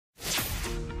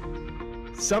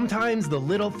Sometimes the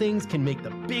little things can make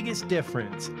the biggest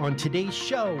difference. On today's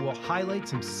show, we'll highlight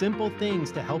some simple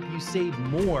things to help you save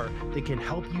more that can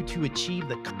help you to achieve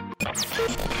the...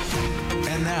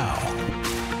 And now,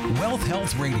 Wealth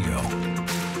Health Radio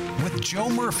with Joe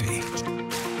Murphy.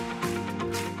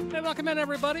 Hey, welcome in,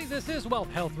 everybody. This is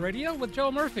Wealth Health Radio with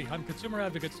Joe Murphy. I'm consumer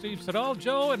advocate Steve Siddall.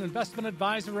 Joe, an investment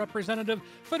advisor representative,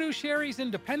 fiduciaries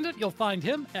independent. You'll find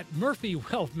him at Murphy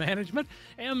Wealth Management.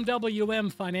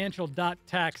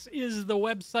 MWMFinancial.tax is the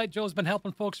website. Joe's been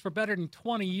helping folks for better than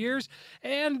 20 years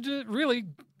and really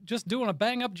just doing a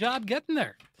bang-up job getting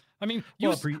there. I mean,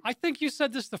 I think you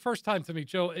said this the first time to me,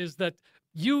 Joe, is that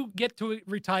you get to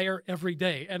retire every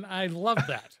day, and I love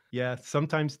that. Yeah,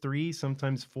 sometimes 3,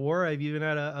 sometimes 4. I've even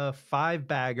had a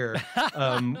 5-bagger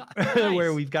Nice.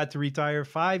 where we've got to retire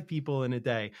 5 people in a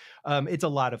day. It's a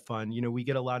lot of fun. You know, we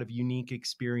get a lot of unique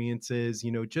experiences,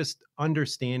 you know, just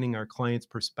understanding our client's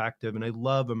perspective. And I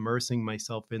love immersing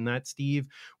myself in that, Steve,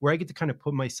 where I get to kind of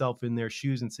put myself in their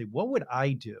shoes and say, what would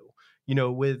I do? You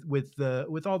know,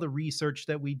 with all the research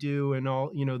that we do and all,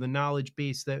 you know, the knowledge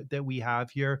base that we have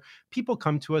here, people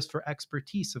come to us for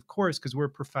expertise, of course, because we're a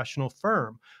professional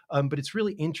firm. But it's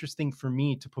really interesting for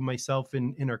me to put myself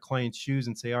in our client's shoes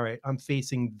and say, all right, I'm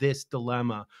facing this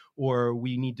dilemma, or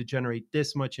we need to generate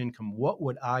this much income. What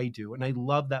would I do? And I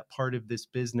love that part of this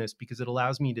business because it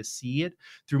allows me to see it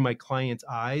through my client's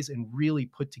eyes and really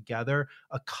put together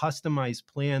a customized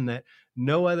plan that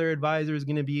no other advisor is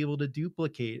going to be able to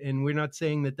duplicate. And we're not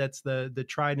saying that that's the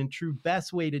tried and true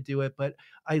best way to do it, but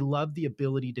I love the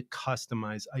ability to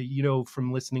customize. You know,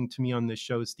 from listening to me on this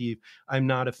show, Steve, I'm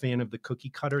not a fan of the cookie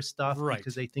cutter stuff, Right.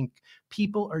 Because I think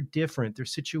people are different. Their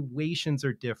situations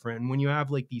are different. And when you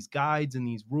have like these guides and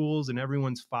these rules and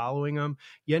everyone's following them,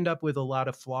 you end up with a lot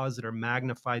of flaws that are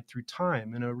magnified through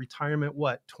time. In a retirement,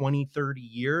 20, 30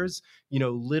 years, you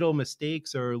know, little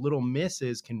mistakes or little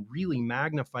misses can really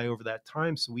magnify over that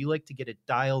time. So we like to get it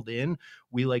dialed in.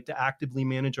 We like to actively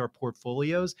manage our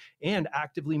portfolios and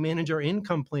actively manage our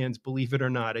income plans, believe it or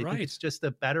not. I think it's just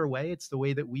a better way. It's the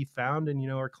way that we found. And, you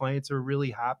know, our clients are really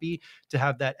happy to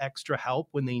have that extra help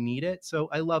when they need it. So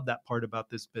I love that part about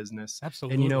this business.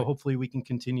 Absolutely. And, you know, hopefully we can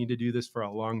continue to do this for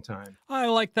a long time. I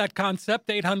like that concept,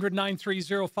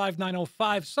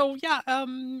 800-930-5905. So, yeah,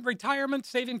 retirement,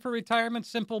 saving for retirement,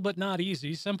 simple but not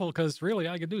easy. Simple because really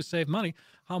all I could do is save money.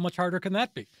 How much harder can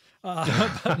that be?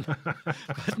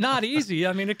 But not easy.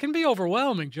 I mean, it can be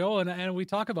overwhelming, Joe, and we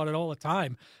talk about it all the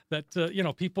time that, you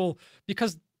know, people,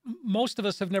 because most of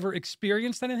us have never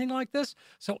experienced anything like this.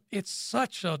 So it's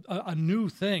such a new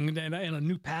thing and a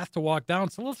new path to walk down.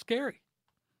 It's a little scary.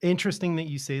 Interesting that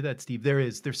you say that, Steve.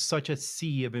 There's such a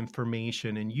sea of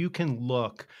information, and you can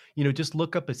look, you know, just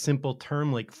look up a simple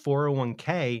term like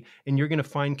 401k, and you're going to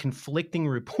find conflicting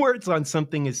reports on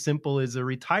something as simple as a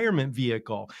retirement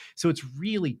vehicle. So it's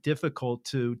really difficult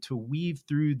to weave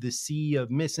through the sea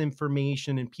of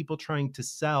misinformation and people trying to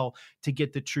sell to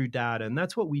get the true data. And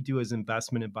that's what we do as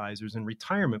investment advisors and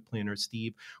retirement planners,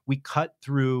 Steve. We cut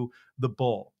through the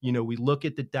bull. You know, we look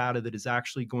at the data that is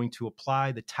actually going to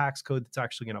apply, the tax code that's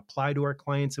actually going to apply to our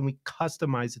clients, and we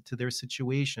customize it to their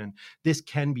situation. This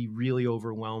can be really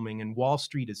overwhelming, and Wall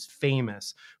Street is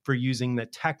famous for using the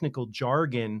technical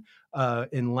jargon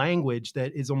in language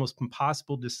that is almost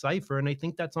impossible to decipher. And I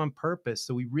think that's on purpose.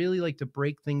 So we really like to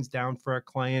break things down for our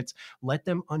clients, let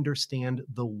them understand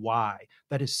the why.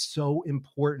 That is so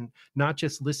important. Not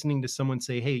just listening to someone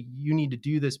say, hey, you need to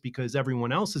do this because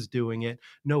everyone else is doing it.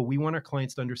 No, we want our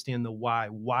clients to understand the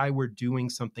why we're doing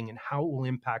something and how it will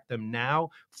impact them now,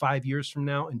 5 years from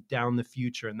now, and down the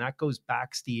future. And that goes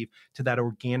back, Steve, to that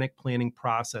organic planning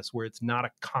process where it's not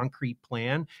a concrete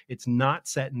plan. It's not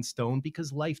set in stone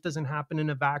because life doesn't happen in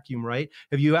a vacuum, right?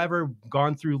 Have you ever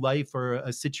gone through life or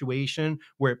a situation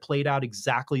where it played out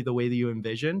exactly the way that you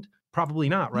envisioned? Probably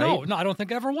not, right? No, I don't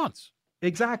think ever once.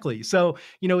 Exactly. So,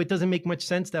 you know, it doesn't make much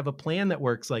sense to have a plan that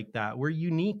works like that. We're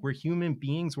unique. We're human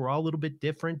beings. We're all a little bit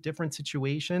different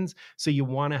situations. So you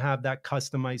want to have that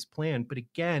customized plan. But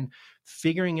again,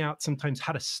 figuring out sometimes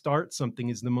how to start something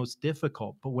is the most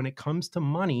difficult. But when it comes to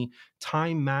money,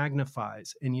 time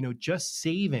magnifies. And, you know, just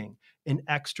saving an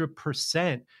extra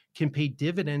percent can pay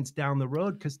dividends down the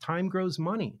road because time grows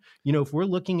money. You know, if we're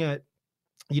looking at,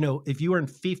 you know, if you earn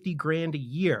 50 grand a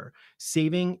year,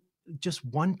 saving just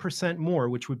 1% more,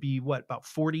 which would be what, about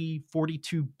 40,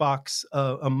 42 bucks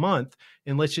a month.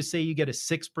 And let's just say you get a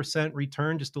 6%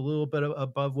 return, just a little bit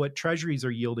above what treasuries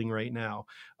are yielding right now.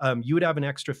 You would have an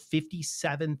extra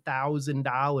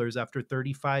 $57,000 after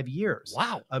 35 years.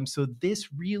 Wow. So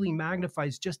this really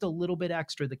magnifies just a little bit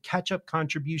extra, the catch-up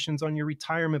contributions on your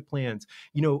retirement plans,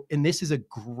 you know, and this is a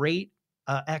great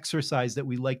exercise that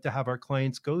we like to have our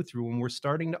clients go through when we're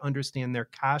starting to understand their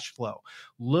cash flow.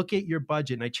 Look at your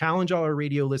budget. And I challenge all our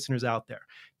radio listeners out there,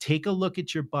 take a look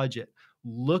at your budget.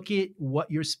 Look at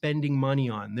what you're spending money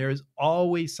on. There's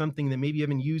always something that maybe you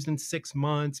haven't used in 6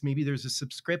 months. Maybe there's a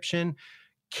subscription.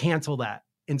 Cancel that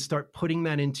and start putting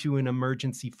that into an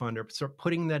emergency fund or start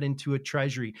putting that into a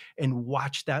treasury and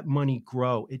watch that money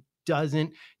grow. It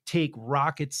doesn't take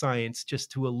rocket science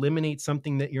just to eliminate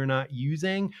something that you're not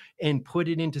using and put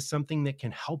it into something that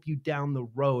can help you down the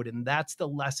road. And that's the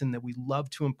lesson that we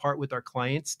love to impart with our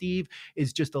clients, Steve,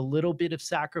 is just a little bit of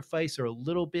sacrifice or a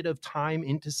little bit of time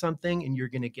into something, and you're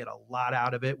going to get a lot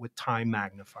out of it with time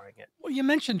magnifying it. Well, you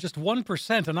mentioned just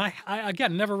 1%, and I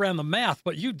again, never ran the math,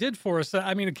 but you did for us.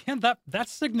 I mean, again,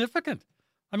 that's significant.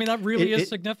 I mean, that really is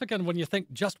significant when you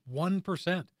think just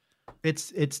 1%.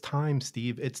 It's time,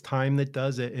 Steve. It's time that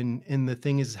does it. And the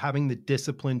thing is having the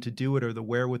discipline to do it or the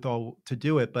wherewithal to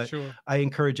do it. But Sure. I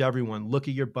encourage everyone, look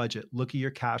at your budget, look at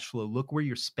your cash flow, look where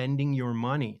you're spending your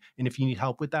money. And if you need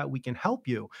help with that, we can help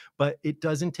you. But it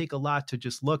doesn't take a lot to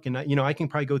just look. And I can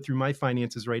probably go through my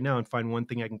finances right now and find one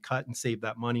thing I can cut and save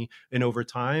that money. And over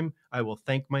time, I will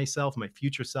thank myself. My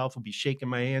future self will be shaking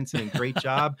my hand saying, great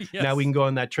job. Yes. Now we can go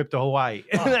on that trip to Hawaii.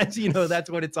 Oh. That's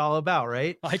what it's all about,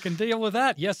 right? I can deal with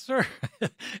that. Yes, sir.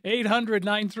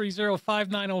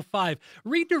 800-930-5905.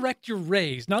 Redirect your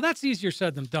raise. Now, that's easier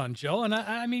said than done, Joe. And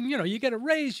I mean, you get a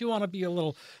raise, you want to be a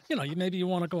little, maybe you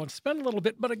want to go and spend a little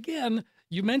bit. But again,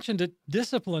 you mentioned it,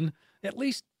 discipline, at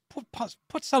least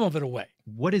put some of it away.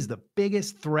 What is the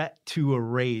biggest threat to a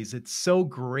raise? It's so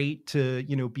great to,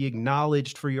 be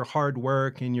acknowledged for your hard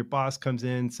work, and your boss comes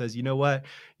in and says, you know what,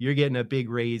 you're getting a big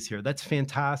raise here. That's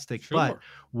fantastic. Sure. But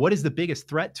what is the biggest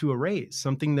threat to a raise?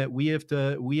 Something that we have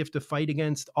to fight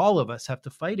against, all of us have to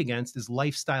fight against, is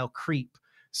lifestyle creep.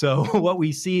 So what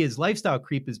we see is lifestyle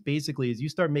creep is basically as you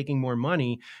start making more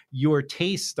money, your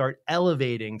tastes start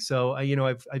elevating. So,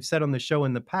 I've said on the show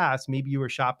in the past, maybe you were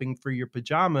shopping for your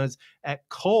pajamas at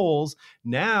Kohl's.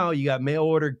 Now you got mail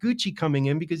order Gucci coming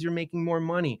in because you're making more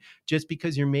money. Just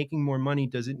because you're making more money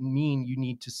doesn't mean you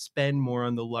need to spend more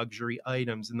on the luxury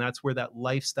items. And that's where that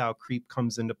lifestyle creep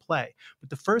comes into play. But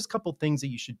the first couple things that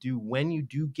you should do when you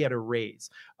do get a raise,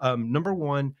 number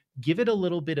one, give it a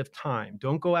little bit of time.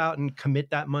 Don't go out and commit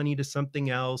that money to something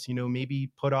else, maybe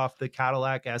put off the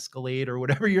Cadillac Escalade or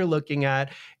whatever you're looking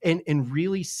at, and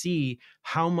really see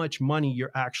how much money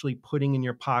you're actually putting in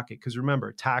your pocket. Because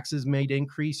remember, taxes may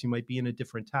increase. You might be in a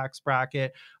different tax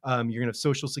bracket. You're going to have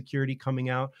Social Security coming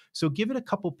out. So give it a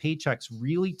couple paychecks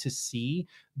really to see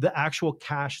the actual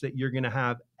cash that you're going to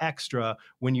have extra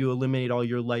when you eliminate all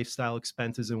your lifestyle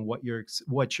expenses and what your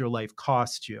life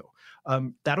costs you.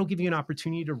 That'll give you an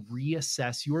opportunity to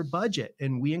reassess your budget.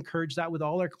 And we encourage that with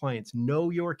all our clients. Know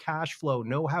your cash flow,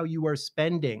 know how you are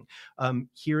spending.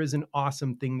 Here is an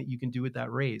awesome thing that you can do with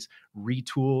that raise.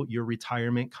 Retool your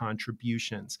retirement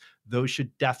contributions. Those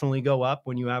should definitely go up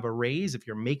when you have a raise. If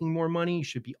you're making more money, you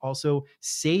should be also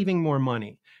saving more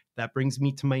money. That brings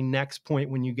me to my next point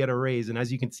when you get a raise. And as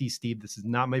you can see, Steve, this is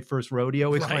not my first rodeo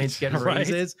with clients getting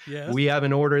raises. Yes. We have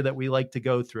an order that we like to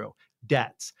go through.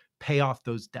 Debts. Pay off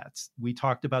those debts. We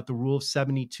talked about the rule of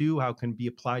 72, how it can be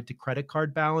applied to credit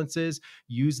card balances.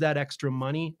 Use that extra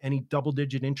money. Any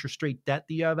double-digit interest rate debt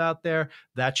that you have out there,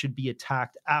 that should be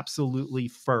attacked absolutely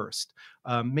first.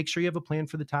 Make sure you have a plan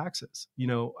for the taxes.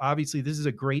 Obviously, this is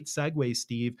a great segue,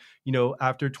 Steve.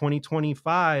 After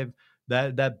 2025,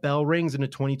 that bell rings into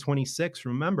 2026.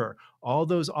 Remember, all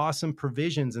those awesome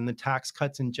provisions in the Tax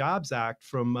Cuts and Jobs Act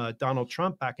from Donald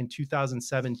Trump back in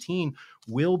 2017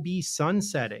 will be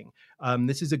sunsetting.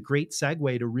 This is a great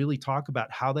segue to really talk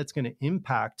about how that's going to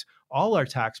impact all our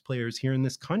taxpayers here in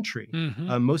this country.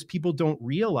 Mm-hmm. Most people don't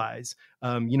realize,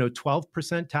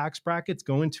 12% tax brackets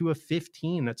going to a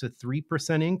 15. That's a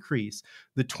 3% increase.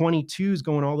 The 22s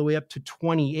going all the way up to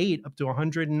 28, up to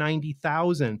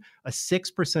 190,000, a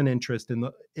 6% interest in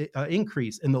the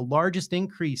increase. And the largest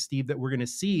increase, Steve, that we're going to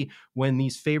see when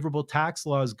these favorable tax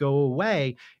laws go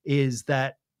away is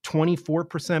that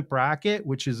 24% bracket,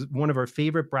 which is one of our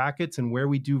favorite brackets and where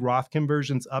we do Roth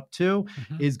conversions up to,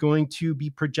 is going to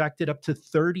be projected up to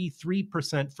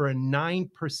 33% for a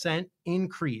 9%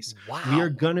 increase. Wow. We are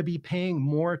going to be paying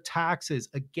more taxes.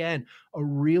 Again, a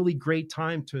really great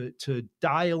time to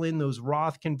dial in those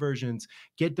Roth conversions,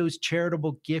 get those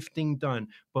charitable gifting done.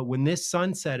 But when this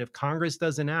sunset, if Congress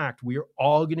doesn't act, we are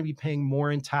all going to be paying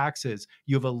more in taxes.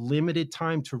 You have a limited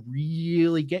time to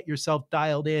really get yourself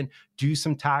dialed in, do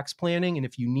some tax planning. And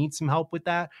if you need some help with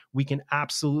that, we can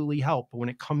absolutely help. But when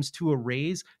it comes to a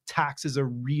raise, taxes are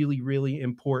really, really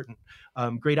important.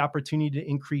 Great opportunity to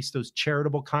increase those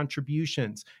charitable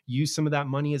contributions. Use some of that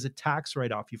money as a tax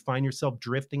write-off. You find yourself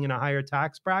drifting in a higher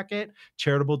tax bracket,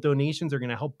 charitable donations are going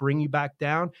to help bring you back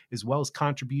down, as well as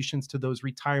contributions to those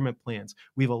retirement plans.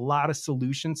 We have a lot of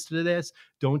solutions to this.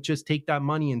 Don't just take that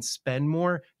money and spend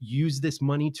more. Use this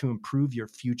money to improve your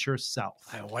future self.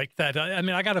 I like that. I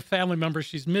mean, I got a family member.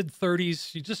 She's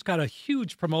mid-30s. She just got a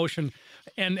huge promotion,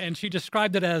 and she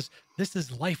described it as, this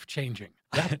is life-changing.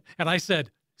 Yeah. And I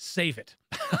said, save it.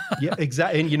 Yeah,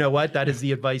 exactly. And you know what? That is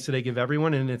the advice that I give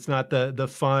everyone. And it's not the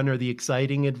fun or the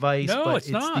exciting advice, no, but it's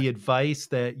not. the advice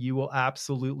that you will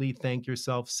absolutely thank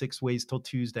yourself 6 ways till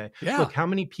Tuesday. Yeah. Look, how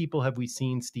many people have we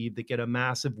seen, Steve, that get a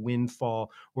massive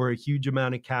windfall or a huge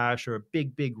amount of cash or a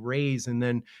big, big raise? And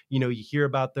then, you know, you hear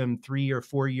about them 3 or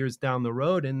 4 years down the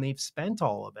road and they've spent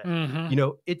all of it. Mm-hmm. You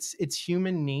know, it's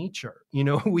human nature. You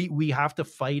know, we have to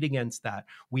fight against that.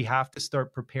 We have to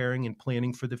start preparing and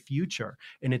planning for the future.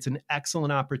 And it's an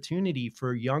excellent opportunity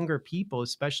for younger people,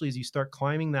 especially as you start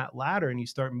climbing that ladder and you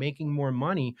start making more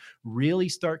money, really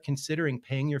start considering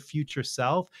paying your future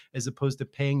self as opposed to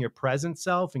paying your present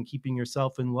self and keeping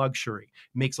yourself in luxury.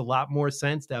 It makes a lot more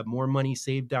sense to have more money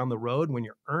saved down the road when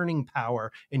your earning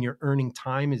power and your earning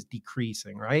time is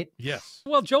decreasing, right? Yes.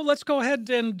 Well, Joe, let's go ahead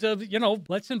and,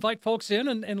 let's invite folks in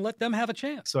and let them have a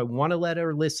chance. So I want to let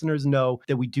our listeners know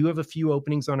that we do have a few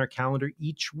openings on our calendar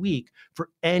each week for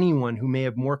anyone who may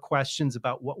have more questions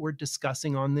about what we're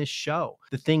discussing on this show.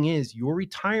 The thing is, your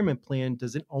retirement plan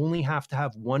doesn't only have to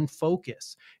have one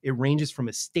focus. It ranges from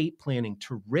estate planning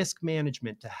to risk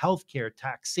management to healthcare,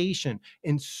 taxation,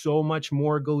 and so much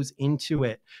more goes into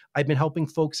it. I've been helping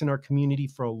folks in our community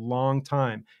for a long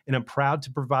time, and I'm proud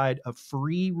to provide a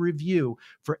free review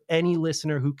for any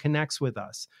listener who connects with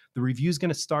us. The review is going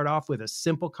to start off with a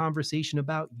simple conversation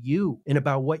about you and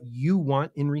about what you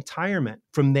want in retirement.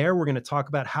 From there, we're going to talk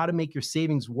about how to make your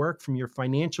savings work from your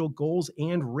financial goals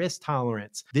and risk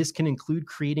tolerance. This can include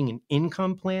creating an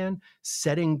income plan,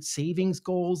 setting savings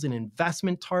goals and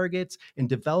investment targets, and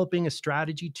developing a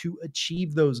strategy to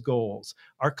achieve those goals.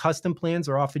 Our custom plans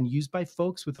are often used by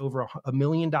folks with over $1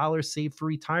 million saved for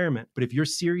retirement. But if you're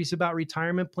serious about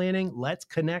retirement planning, let's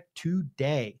connect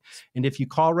today. And if you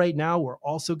call right now, we're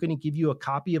also going to give you a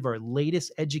copy of our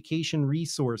latest education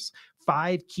resource,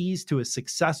 5 Keys to a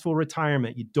Successful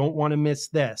Retirement. You don't want to miss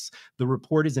this. The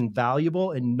report is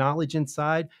invaluable, and knowledge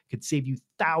inside could save you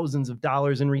thousands of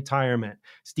dollars in retirement.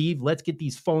 Steve, let's get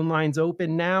these phone lines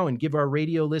open now and give our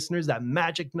radio listeners that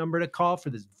magic number to call for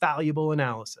this valuable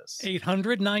analysis.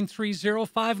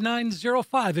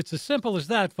 800-930-5905. It's as simple as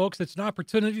that, folks. It's an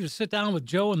opportunity to sit down with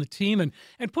Joe and the team and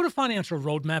put a financial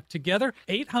roadmap together.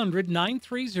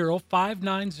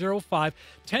 800-930-5905.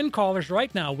 10 callers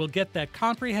right now will get that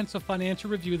comprehensive financial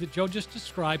review that Joe just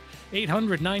described.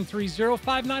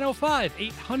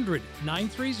 800-930-5905.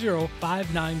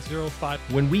 800-930-5905.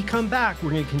 When we come back,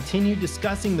 we're going to continue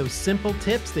discussing those simple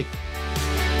tips that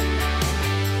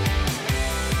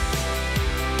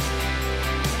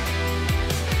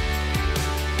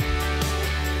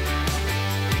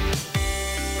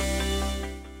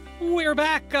We're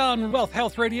back on Wealth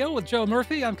Health Radio with Joe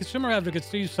Murphy. I'm consumer advocate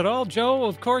Steve Siddall. Joe,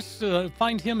 of course,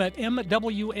 find him at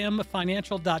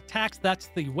mwmfinancial.tax. That's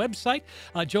the website.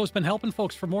 Joe's been helping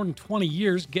folks for more than 20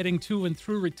 years getting to and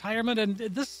through retirement. And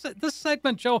this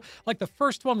segment, Joe, like the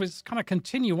first one, was kind of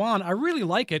continue on. I really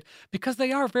like it because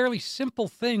they are very simple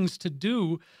things to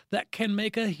do that can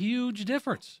make a huge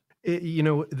difference.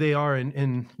 They are,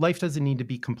 and life doesn't need to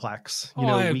be complex.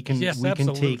 We can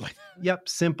take,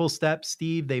 simple steps,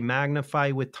 Steve. They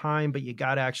magnify with time, but you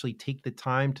got to actually take the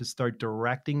time to start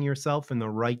directing yourself in the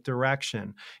right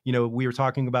direction. We were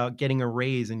talking about getting a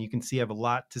raise, and you can see I have a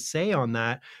lot to say on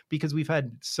that because we've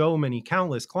had so many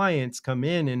countless clients come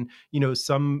in and,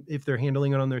 some, if they're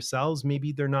handling it on themselves,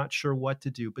 maybe they're not sure what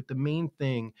to do. But the main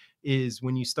thing is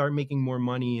when you start making more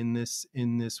money in this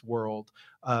world,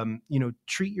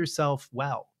 treat yourself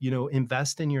well,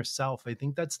 invest in yourself. I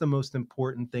think that's the most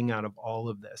important thing out of all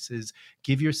of this is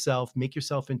make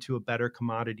yourself into a better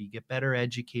commodity, get better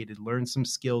educated, learn some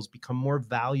skills, become more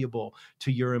valuable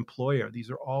to your employer. These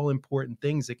are all important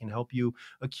things that can help you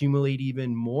accumulate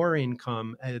even more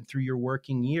income through your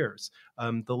working years.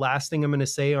 The last thing I'm going to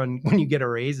say on when you get a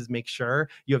raise is make sure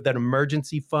you have that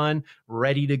emergency fund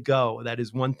ready to go. That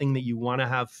is one thing that you want to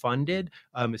have funded,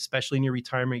 especially in your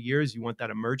retirement years. You want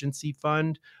that emergency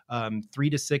fund, 3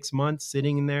 to 6 months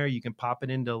sitting in there. You can pop it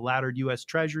into laddered U.S.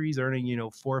 Treasuries, earning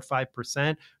 4 or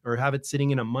 5%, or have it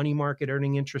sitting in a money market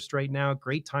earning interest right now.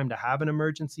 Great time to have an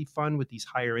emergency fund with these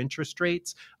higher interest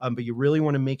rates, but you really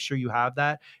want to make sure you have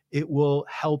that. it will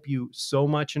help you so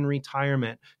much in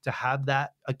retirement to have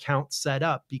that account set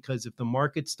up, because if the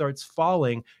market starts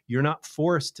falling, you're not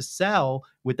forced to sell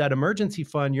with that emergency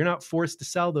fund. You're not forced to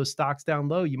sell those stocks down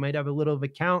low. You might have a little of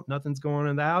account, nothing's going on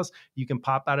in the house. You can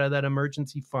pop out of that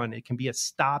emergency fund. It can be a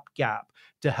stopgap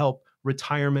to help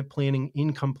retirement planning,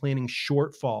 income planning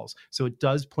shortfalls. So it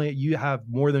does plan, you have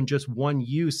more than just one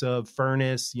use of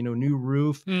furnace, new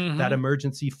roof. That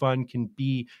emergency fund can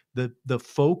be the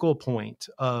focal point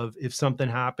of, if something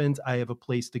happens, I have a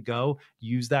place to go.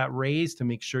 Use that raise to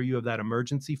make sure you have that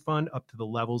emergency fund up to the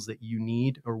levels that you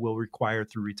need or will require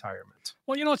through retirement.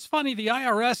 Well, it's funny. The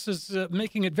IRS is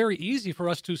making it very easy for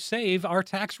us to save our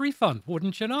tax refund,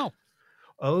 wouldn't you know?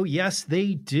 Oh, yes,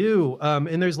 they do.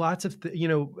 And there's lots of,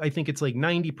 I think it's like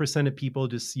 90% of people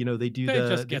just, they do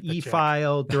the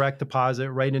e-file direct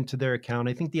deposit right into their account.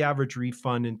 I think the average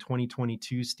refund in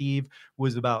 2022, Steve,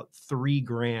 was about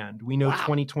 $3,000. We know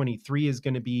 2023 is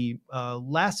going to be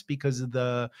less because of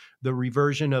the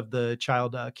reversion of the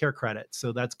child care credit.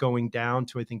 So that's going down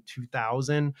to, I think,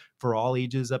 $2,000 for all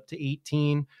ages up to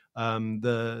 18.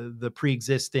 The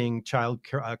pre-existing child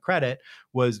credit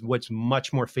was what's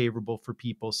much more favorable for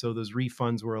people. So those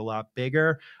refunds were a lot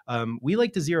bigger. We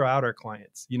like to zero out our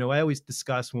clients. I always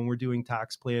discuss when we're doing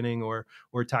tax planning or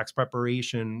tax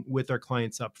preparation with our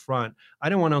clients up front, I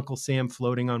don't want Uncle Sam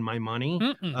floating on my money.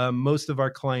 Most of our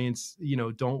clients,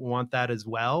 don't want that as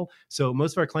well. So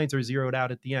most of our clients are zeroed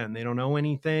out at the end. They don't know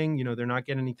anything, they're not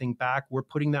getting anything back. We're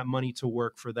putting that money to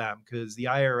work for them, because the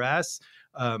IRS,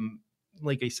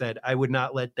 like I said, I would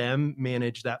not let them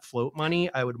manage that float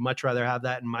money. I would much rather have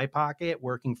that in my pocket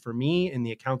working for me in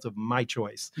the accounts of my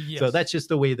choice. Yes. So that's just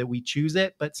the way that we choose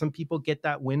it. But some people get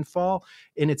that windfall,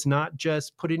 and it's not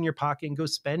just put it in your pocket and go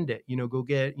spend it, go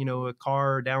get, a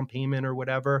car or down payment or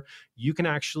whatever. You can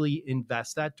actually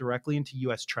invest that directly into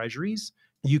US Treasuries.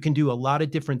 You can do a lot of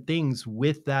different things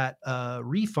with that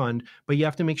refund, but you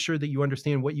have to make sure that you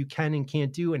understand what you can and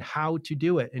can't do and how to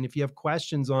do it. And if you have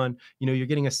questions on, you're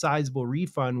getting a sizable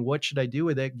refund, what should I do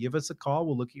with it? Give us a call.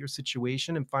 We'll look at your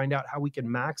situation and find out how we can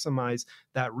maximize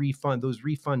that refund, those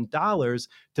refund dollars,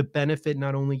 to benefit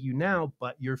not only you now,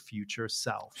 but your future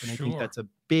self. And I think that's a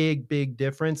big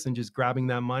difference than just grabbing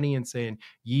that money and saying,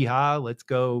 yeehaw, let's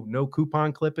go, no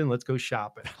coupon clipping, let's go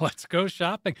shopping. Let's go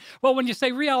shopping. Well, when you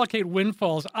say reallocate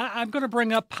windfalls, I'm going to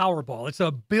bring up Powerball. It's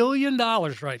 $1 billion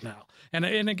right now.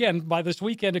 And again, by this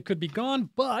weekend, it could be gone.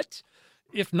 But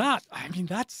if not,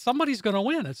 somebody's going to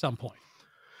win at some point.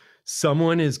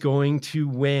 Someone is going to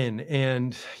win.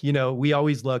 And, we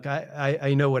always look,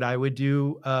 I know what I would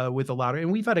do with a lottery.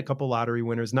 And we've had a couple lottery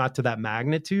winners, not to that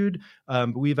magnitude,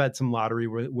 but we've had some lottery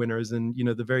winners. And,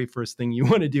 the very first thing you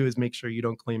want to do is make sure you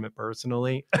don't claim it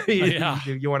personally.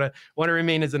 You want to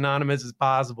remain as anonymous as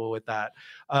possible with that.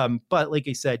 But like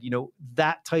I said,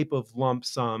 that type of lump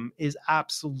sum is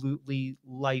absolutely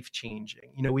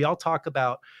life-changing. We all talk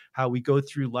about how we go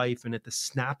through life and at the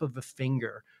snap of a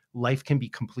finger, life can be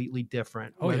completely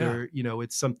different. Whether,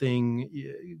 it's something,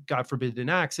 God forbid, an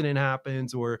accident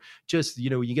happens, or just,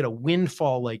 you get a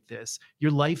windfall like this,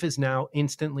 your life is now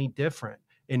instantly different.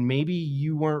 And maybe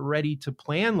you weren't ready to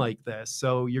plan like this.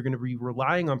 So you're going to be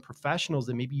relying on professionals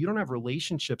that maybe you don't have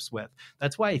relationships with.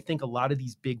 That's why I think a lot of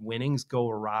these big winnings go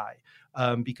awry.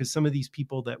 Because some of these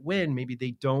people that win, maybe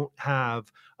they don't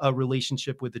have a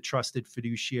relationship with a trusted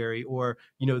fiduciary, or,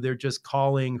 they're just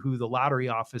calling who the lottery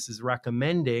office is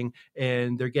recommending,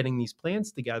 and they're getting these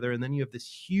plans together. And then you have this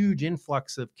huge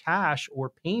influx of cash or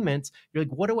payments. You're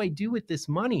like, what do I do with this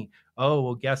money? Oh,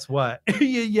 well, guess what?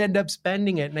 you end up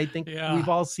spending it. And I think we've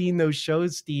all seen those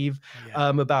shows, Steve,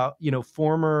 about,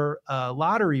 former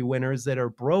lottery winners that are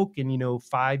broke in,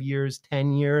 5 years,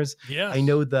 10 years. Yes. I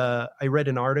read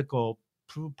an article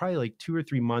probably like 2 or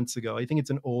 3 months ago. I think it's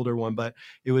an older one, but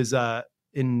it was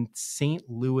in St.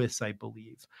 Louis, I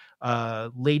believe.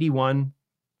 Lady won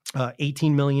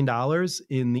 $18 million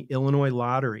in the Illinois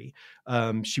lottery.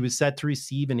 She was set to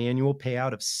receive an annual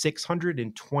payout of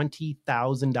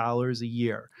 $620,000 a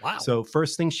year. Wow. So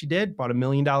first thing she did, bought $1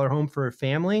 million home for her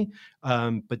family.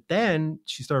 But then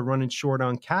she started running short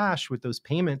on cash with those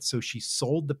payments. So she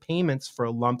sold the payments for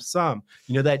a lump sum.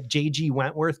 That J.G.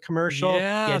 Wentworth commercial,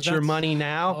 Get Your Money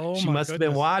Now. Oh, she must have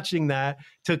been watching that,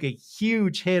 took a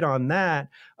huge hit on that.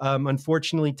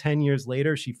 Unfortunately, 10 years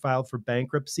later, she filed for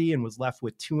bankruptcy and was left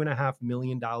with $2.5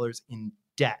 million in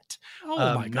debt.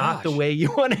 Oh my gosh. Not the way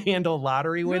you want to handle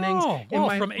lottery winnings. No. Well,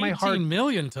 from 18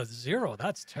 million to zero,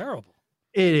 that's terrible.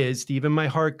 It is, Stephen. My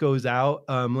heart goes out.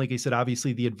 Like I said,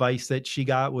 obviously the advice that she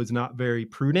got was not very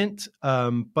prudent.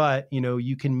 But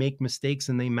you can make mistakes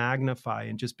and they magnify.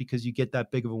 And just because you get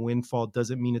that big of a windfall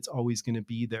doesn't mean it's always going to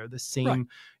be there. The Right. same,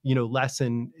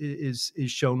 lesson is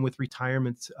shown with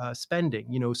retirement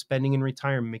spending. Spending in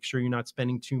retirement. Make sure you're not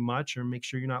spending too much, or make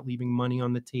sure you're not leaving money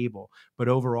on the table. But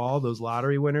overall, those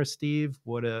lottery winners, Steve,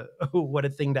 what a what a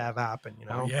thing to have happen.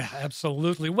 Oh, yeah,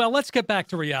 absolutely. Well, let's get back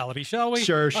to reality, shall we?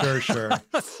 Sure, sure, sure.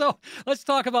 So let's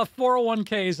talk about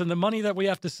 401ks and the money that we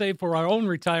have to save for our own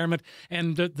retirement.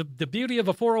 And the beauty of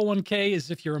a 401k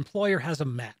is if your employer has a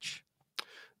match.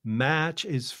 Match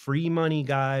is free money,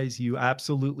 guys. You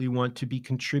absolutely want to be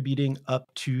contributing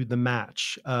up to the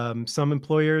match. Some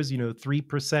employers,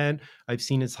 3%. I've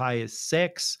seen as high as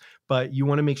 6, but you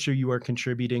want to make sure you are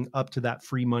contributing up to that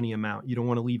free money amount. You don't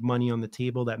want to leave money on the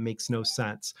table. That makes no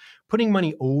sense. Putting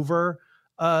money over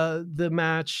the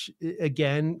match,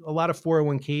 again, a lot of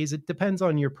 401ks, it depends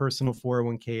on your personal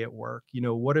 401k at work.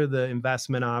 What are the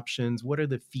investment options? What are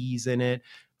the fees in it?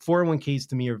 401ks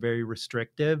to me are very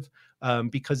restrictive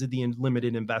because of the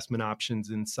limited investment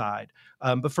options inside.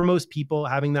 But for most people,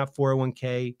 having that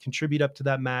 401k, contribute up to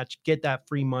that match, get that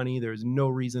free money. There's no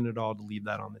reason at all to leave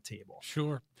that on the table.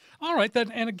 Sure. All right,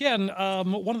 then. And again,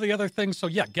 one of the other things, so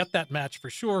yeah, get that match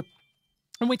for sure.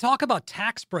 When we talk about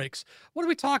tax breaks, what are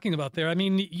we talking about there? I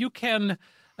mean,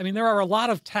 there are a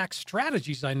lot of tax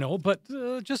strategies I know, but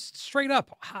just straight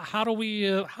up, how do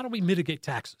we mitigate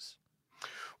taxes?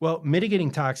 Well,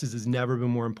 mitigating taxes has never been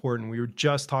more important. We were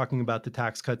just talking about the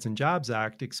Tax Cuts and Jobs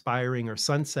Act expiring or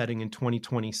sunsetting in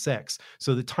 2026.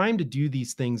 So the time to do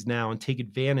these things now and take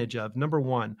advantage of, number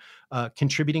one,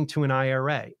 contributing to an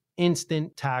IRA.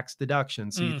 Instant tax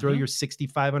deduction. So you throw your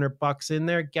 $6,500 in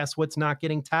there. Guess what's not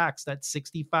getting taxed? That's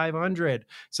 $6,500.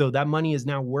 So that money is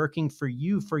now working for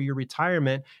you for your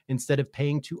retirement instead of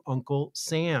paying to Uncle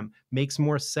Sam. Makes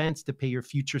more sense to pay your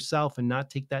future self and not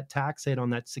take that tax hit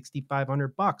on that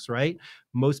 $6,500, right?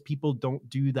 Most people don't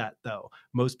do that though.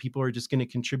 Most people are just going to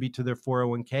contribute to their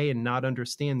 401k and not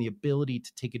understand the ability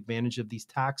to take advantage of these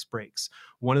tax breaks.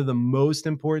 One of the most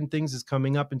important things is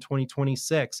coming up in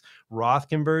 2026. Roth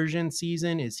conversion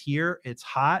season is here. It's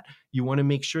hot. You want to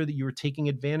make sure that you are taking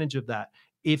advantage of that.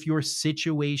 If your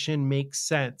situation makes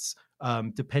sense,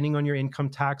 depending on your income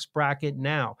tax bracket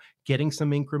now, getting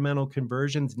some incremental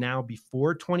conversions now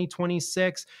before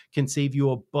 2026 can save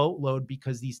you a boatload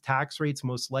because these tax rates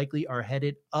most likely are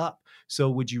headed up. So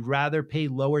would you rather pay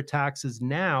lower taxes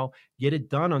now, get it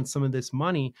done on some of this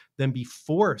money, than be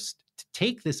forced to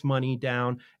take this money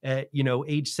down at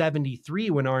age 73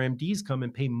 when RMDs come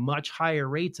and pay much higher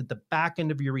rates at the back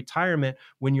end of your retirement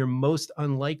when you're most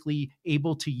unlikely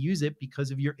able to use it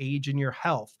because of your age and your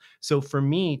health? So for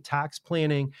me, tax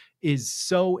planning is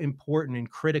so important and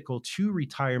critical to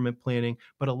retirement planning,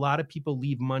 but a lot of people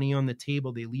leave money on the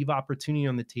table. They leave opportunity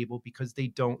on the table because they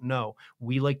don't know.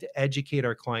 We like to educate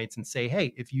our clients and say,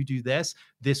 hey, if you do this,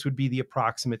 this would be the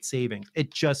approximate saving.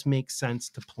 It just makes sense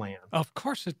to plan. Of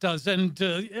course it does. And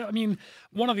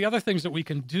one of the other things that we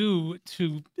can do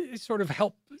to sort of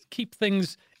help keep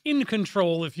things in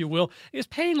control, if you will, is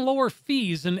paying lower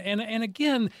fees. And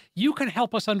again, you can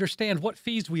help us understand what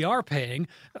fees we are paying.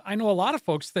 I know a lot of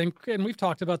folks think, and we've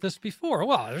talked about this before,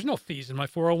 well, there's no fees in my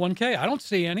 401k. I don't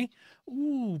see any.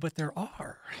 Ooh, but there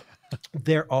are.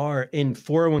 There are, and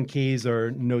 401ks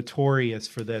are notorious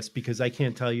for this because I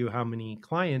can't tell you how many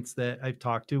clients that I've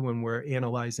talked to when we're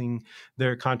analyzing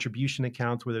their contribution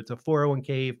accounts, whether it's a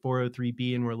 401k,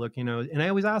 403b, and we're looking at, and I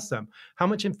always ask them, how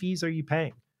much in fees are you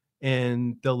paying?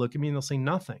 And they'll look at me and they'll say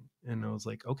nothing. And I was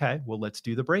like, okay, well, let's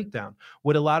do the breakdown.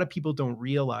 What a lot of people don't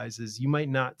realize is you might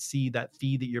not see that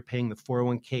fee that you're paying the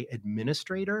 401k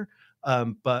administrator.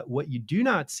 But what you do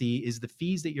not see is the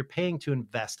fees that you're paying to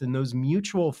invest in those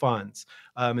mutual funds.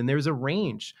 And there's a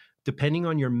range. Depending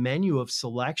on your menu of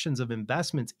selections of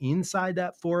investments inside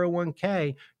that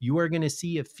 401k, you are going to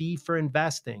see a fee for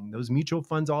investing. Those mutual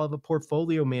funds all have a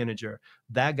portfolio manager.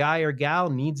 That guy or gal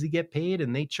needs to get paid,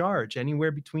 and they charge anywhere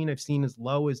between, I've seen as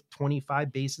low as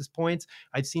 25 basis points.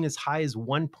 I've seen as high as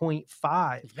 1.5.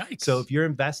 Yikes. So if you're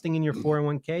investing in your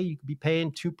 401k, you could be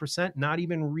paying 2%, not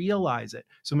even realize it.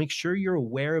 So make sure you're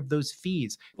aware of those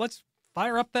fees. Let's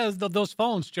fire up those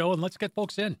phones, Joe, and let's get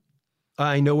folks in.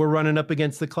 I know we're running up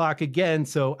against the clock again,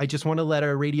 so I just want to let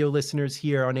our radio listeners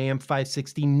here on AM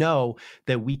 560 know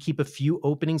that we keep a few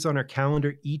openings on our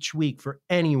calendar each week for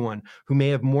anyone who may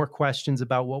have more questions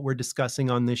about what we're discussing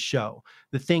on this show.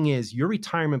 The thing is, your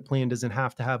retirement plan doesn't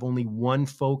have to have only one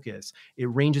focus. It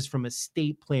ranges from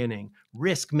estate planning,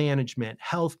 risk management,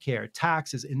 healthcare,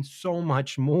 taxes, and so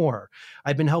much more.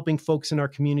 I've been helping folks in our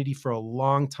community for a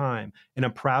long time, and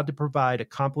I'm proud to provide a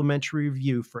complimentary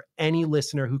review for any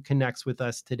listener who connects with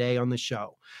us today on the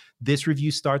show. This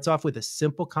review starts off with a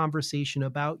simple conversation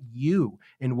about you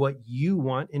and what you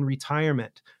want in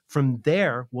retirement. From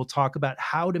there, we'll talk about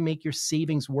how to make your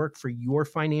savings work for your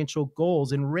financial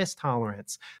goals and risk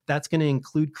tolerance. That's going to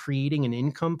include creating an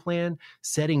income plan,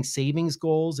 setting savings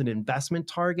goals and investment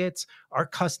targets. Our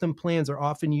custom plans are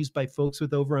often used by folks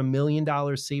with over $1 million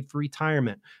saved for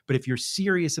retirement. But if you're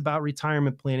serious about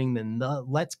retirement planning, then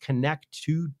let's connect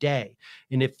today.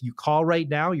 And if you call right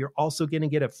now, you're also going to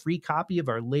get a free copy of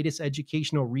our latest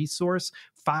educational resource,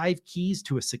 5 Keys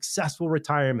to a Successful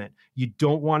Retirement. You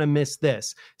don't want to miss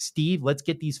this. Steve, let's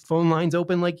get these phone lines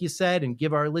open, like you said, and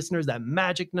give our listeners that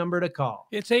magic number to call.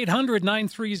 It's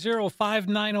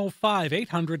 800-930-5905,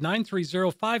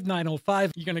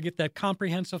 800-930-5905. You're going to get that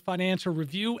comprehensive financial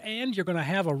review, and you're going to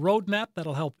have a roadmap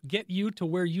that'll help get you to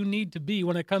where you need to be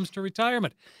when it comes to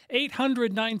retirement.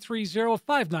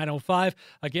 800-930-5905.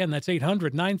 Again, that's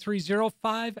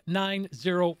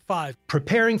 800-930-5905.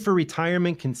 Preparing for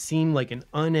retirement can seem like an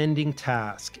unending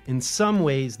task. In some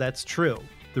ways, that's true.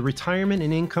 The retirement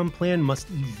and income plan must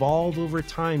evolve over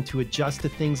time to adjust to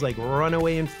things like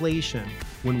runaway inflation.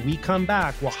 When we come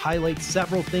back, we'll highlight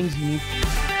several things you need.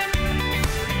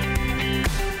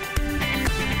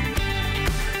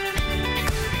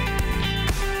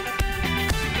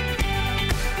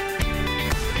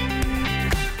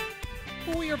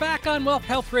 Back on Wealth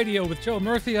Health Radio with Joe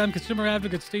Murphy. I'm consumer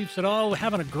advocate Steve Siddall. We're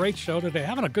having a great show today,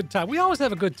 having a good time. We always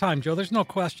have a good time, Joe. There's no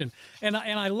question. And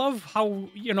I love how,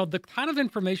 the kind of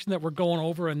information that we're going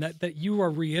over and that you are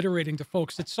reiterating to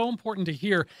folks. It's so important to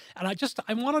hear. And I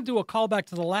want to do a call back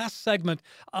to the last segment.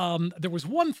 There was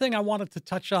one thing I wanted to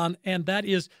touch on, and that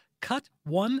is cut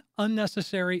one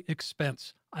unnecessary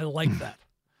expense. I like that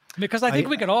because I think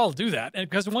we could all do that. And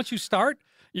because once you start,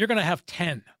 you're going to have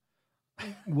 10.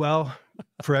 Well,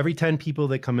 for every 10 people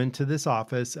that come into this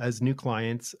office as new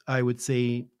clients, I would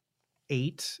say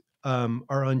 8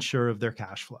 are unsure of their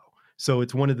cash flow. So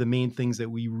it's one of the main things that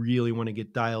we really want to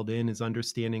get dialed in is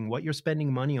understanding what you're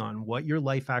spending money on, what your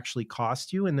life actually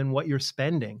costs you, and then what you're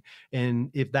spending.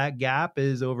 And if that gap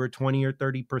is over 20 or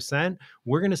 30%,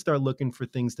 we're going to start looking for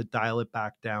things to dial it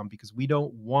back down because we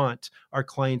don't want our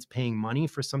clients paying money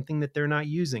for something that they're not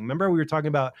using. Remember, we were talking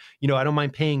about, I don't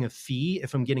mind paying a fee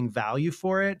if I'm getting value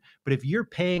for it. But if you're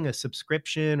paying a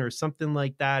subscription or something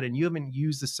like that, and you haven't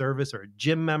used the service or a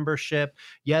gym membership,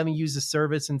 you haven't used the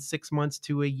service in 6 months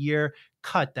to a year,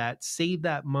 cut that, save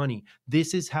that money.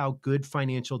 This is how good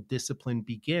financial discipline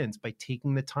begins, by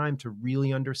taking the time to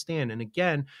really understand. And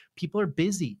again, people are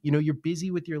busy. You're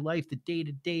busy with your life, the day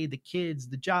to day, the kids,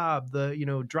 the job, the,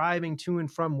 driving to and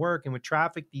from work. And with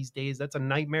traffic these days, that's a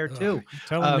nightmare too.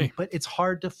 But it's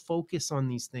hard to focus on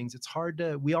these things. It's hard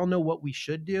we all know what we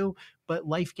should do, but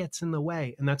life gets in the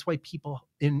way. And that's why people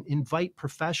invite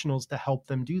professionals to help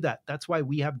them do that. That's why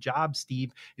we have jobs,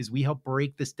 Steve, is we help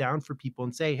break this down for people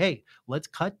and say, hey, let's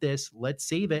cut this, let's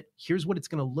save it. Here's what it's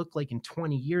going to look like in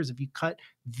 20 years if you cut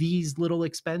these little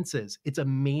expenses. It's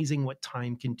amazing what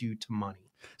time can do to money.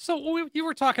 So you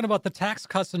were talking about the Tax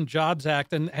Cuts and Jobs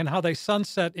Act and how they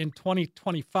sunset in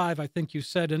 2025, I think you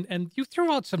said, and you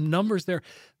threw out some numbers there.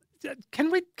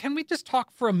 Can we just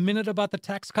talk for a minute about the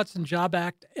Tax Cuts and Jobs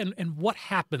Act and what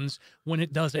happens when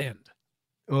it does end?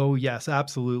 Oh, yes,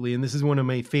 absolutely. And this is one of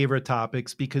my favorite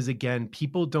topics because, again,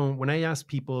 when I ask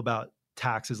people about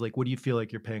taxes, like, what do you feel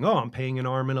like you're paying? Oh, I'm paying an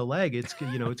arm and a leg. It's,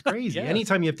 it's crazy. Yes.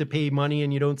 Anytime you have to pay money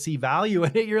and you don't see value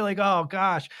in it, you're like, oh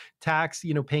gosh,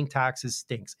 paying taxes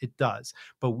stinks. It does.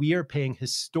 But we are paying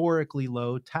historically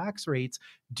low tax rates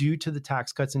due to the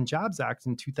Tax Cuts and Jobs Act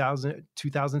in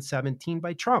 2017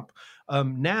 by Trump.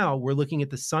 Now we're looking at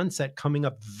the sunset coming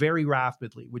up very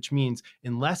rapidly, which means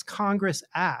unless Congress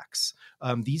acts,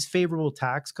 these favorable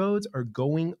tax codes are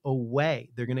going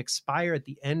away. They're going to expire at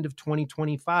the end of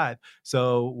 2025.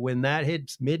 So when that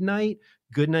hits midnight,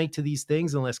 good night to these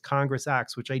things unless Congress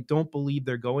acts, which I don't believe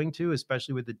they're going to,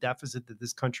 especially with the deficit that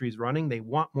this country is running. They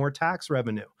want more tax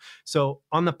revenue. So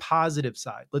on the positive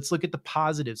side, let's look at the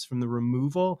positives from the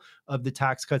removal of the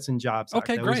Tax Cuts and Jobs Act.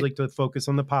 Okay, I always like to focus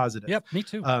on the positive. Yep, me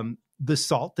too. The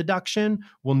SALT deduction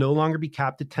will no longer be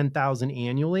capped at $10,000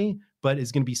 annually, but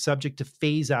is going to be subject to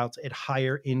phase outs at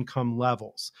higher income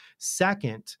levels.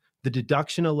 Second, the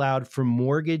deduction allowed for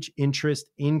mortgage interest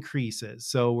increases.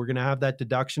 So we're going to have that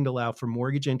deduction to allow for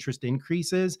mortgage interest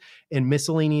increases, and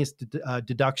miscellaneous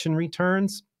deduction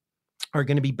returns are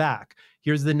going to be back.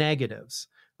 Here's the negatives.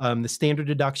 The standard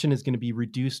deduction is going to be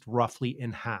reduced roughly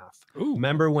in half. Ooh.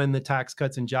 Remember when the Tax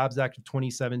Cuts and Jobs Act of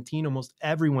 2017, almost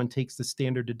everyone takes the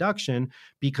standard deduction,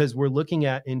 because we're looking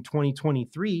at in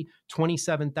 2023,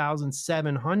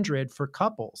 $27,700 for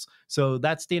couples. So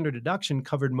that standard deduction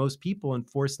covered most people and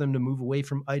forced them to move away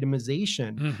from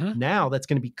itemization. Mhm. Now that's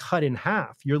going to be cut in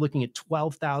half. You're looking at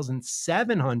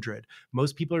 $12,700.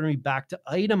 Most people are going to be back to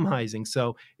itemizing.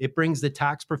 So it brings the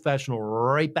tax professional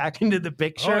right back into the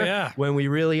picture Oh, yeah. when we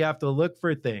really have to look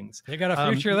for things. They got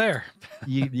a future there.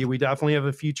 We definitely have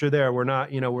a future there. We're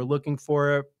not, we're looking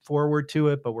forward to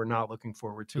it, but we're not looking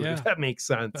forward to it, Yeah. if that makes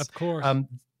sense. Of course.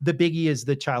 The biggie is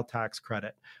the child tax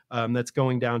credit. That's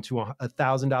going down to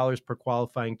 $1,000 per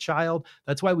qualifying child.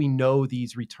 That's why we know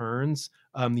these returns,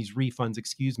 these refunds,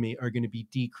 are going to be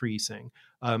decreasing,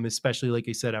 especially, like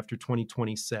I said, after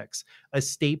 2026.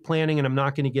 Estate planning, and I'm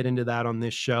not going to get into that on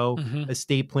this show. Mhm.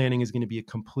 Estate planning is going to be a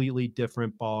completely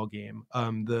different ball game.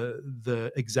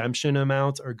 The exemption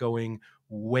amounts are going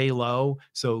way low.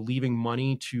 So leaving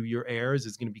money to your heirs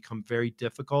is going to become very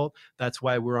difficult. That's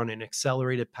why we're on an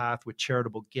accelerated path with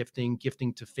charitable gifting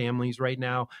to families right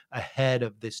now ahead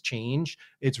of this change.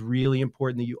 It's really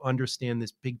important that you understand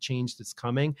this big change that's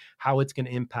coming, how it's going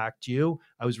to impact you.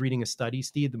 I was reading a study,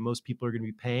 Steve, that most people are going to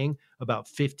be paying about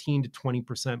 15 to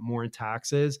 20% more in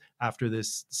taxes after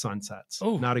this sunsets.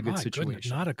 Oh, not a good my situation.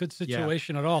 goodness, not a good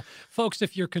situation at all. Folks,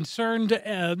 if you're concerned,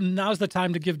 now's the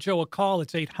time to give Joe a call.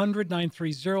 It's 800-930-5905.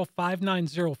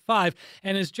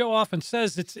 And as Joe often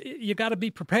says, you got to be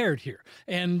prepared here,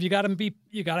 and you got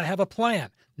to have a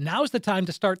plan. Now's the time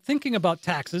to start thinking about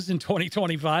taxes in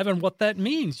 2025 and what that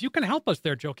means. You can help us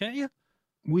there, Joe, can't you?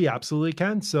 We absolutely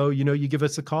can. So, you give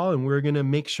us a call and we're going to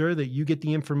make sure that you get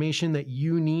the information that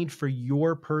you need for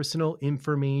your personal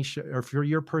information, or for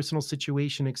your personal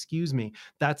situation,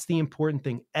 That's the important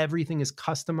thing. Everything is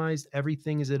customized.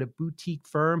 Everything is at a boutique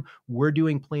firm. We're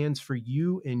doing plans for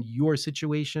you and your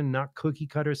situation, not cookie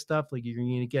cutter stuff like you're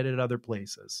going to get at other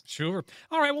places. Sure.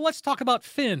 All right. Well, let's talk about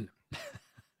FIN.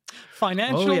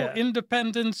 Financial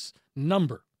Independence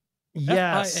Number.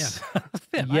 Yes.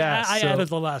 FIN. Yes. I added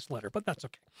the last letter, but that's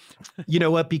okay. You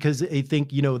know what? Because I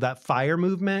think, that fire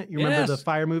movement, you remember the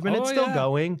fire movement? It's still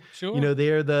going. Sure.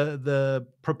 They're the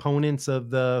proponents of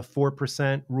the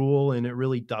 4% rule, and it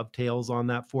really dovetails on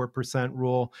that 4%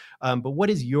 rule. But what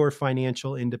is your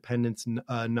financial independence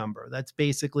number? That's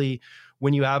basically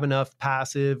when you have enough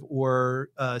passive or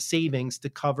savings to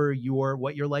cover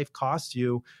what your life costs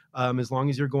you, as long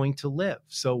as you're going to live.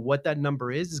 So what that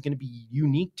number is going to be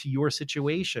unique to your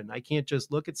situation. I can't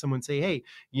just look at someone and say, hey,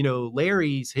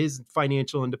 Larry's, his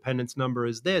financial independence number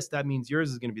is this. That means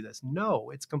yours is going to be this.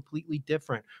 No, it's completely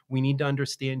different. We need to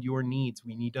understand your needs.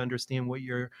 We need to understand what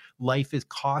your life is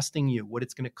costing you, what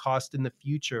it's going to cost in the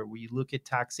future. We look at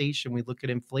taxation, we look at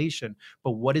inflation,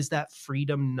 but what is that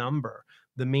freedom number?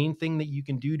 The main thing that you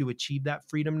can do to achieve that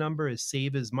freedom number is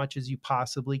save as much as you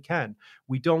possibly can.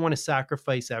 We don't want to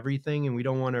sacrifice everything, and we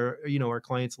don't want our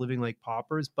clients living like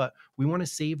paupers, but we want to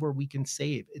save where we can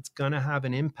save. It's going to have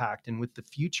an impact. And with the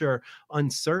future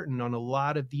uncertain on a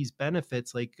lot of these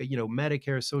benefits, like,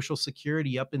 Medicare, Social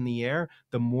Security up in the air,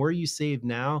 the more you save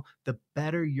now, the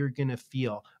better you're going to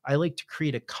feel. I like to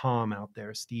create a calm out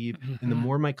there, Steve. Mm-hmm. And the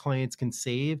more my clients can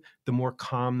save, the more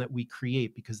calm that we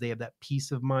create, because they have that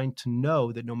peace of mind to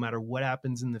know that no matter what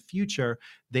happens in the future,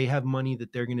 they have money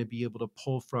that they're going to be able to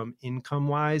pull from income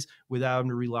wise without having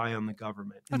to rely on the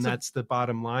government. And that's the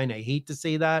bottom line. I hate to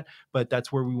say that, but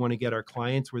that's where we want to get our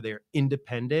clients, where they're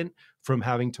independent from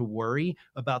having to worry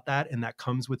about that. And that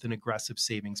comes with an aggressive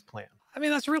savings plan. I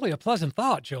mean, that's really a pleasant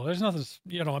thought, Joe. There's nothing,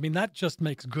 that just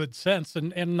makes good sense,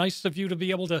 and nice of you to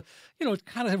be able to,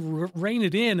 kind of rein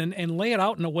it in and lay it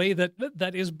out in a way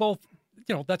that is both,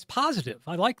 that's positive.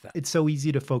 I like that. It's so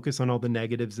easy to focus on all the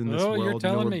negatives in this world. You're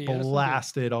telling me. We're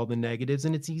blasted all the negatives,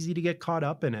 and it's easy to get caught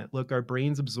up in it. Look, our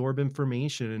brains absorb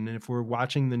information, and if we're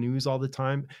watching the news all the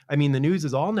time, the news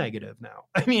is all negative now.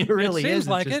 It really seems is.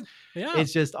 Like it. Yeah.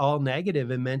 It's just all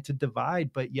negative and meant to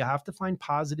divide, but you have to find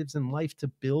positives in life to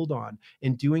build on,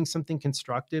 and doing something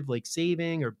constructive like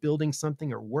saving or building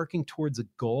something or working towards a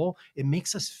goal. It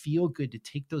makes us feel good to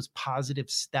take those positive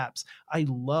steps. I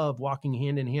love walking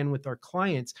hand in hand with our clients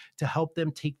to help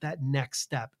them take that next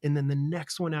step, and then the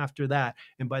next one after that.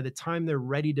 And by the time they're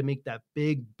ready to make that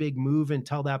big move and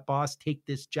tell that boss, take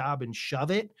this job and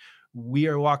shove it, we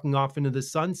are walking off into the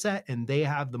sunset and they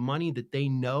have the money that they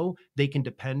know they can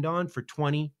depend on for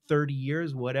 20, 30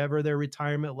 years, whatever their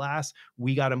retirement lasts,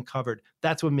 we got them covered.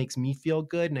 That's what makes me feel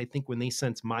good. And I think when they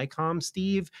sense my calm,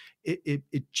 Steve,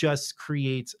 it just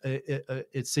creates a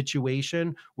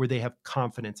situation where they have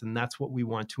confidence. And that's what we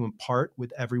want to impart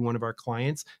with every one of our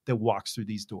clients that walks through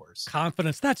these doors.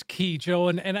 Confidence, that's key, Joe.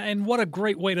 And what a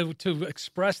great way to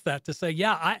express that, to say,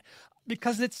 yeah,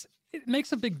 because it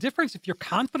makes a big difference if you're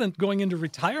confident going into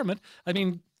retirement. I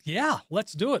mean, yeah,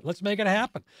 let's do it. Let's make it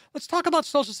happen. Let's talk about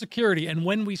Social Security and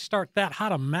when we start that, how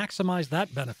to maximize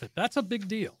that benefit. That's a big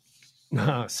deal.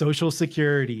 Social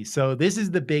Security. So this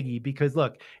is the biggie because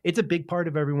look, it's a big part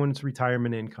of everyone's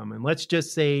retirement income. And let's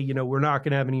just say, we're not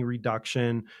going to have any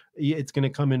reduction. It's going to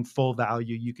come in full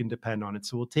value. You can depend on it.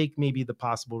 So we'll take maybe the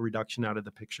possible reduction out of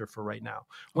the picture for right now.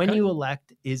 When you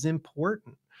elect is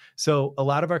important. So a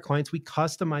lot of our clients, we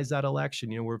customize that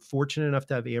election. We're fortunate enough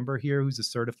to have Amber here, who's a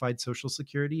certified Social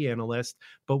Security analyst.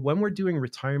 But when we're doing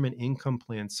retirement income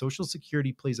plans, Social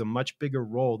Security plays a much bigger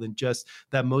role than just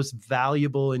that most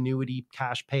valuable annuity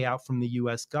cash payout from the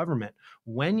US government.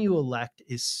 When you elect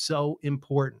is so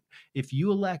important. If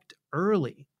you elect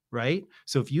early, right?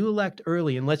 So if you elect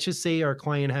early, and let's just say our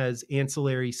client has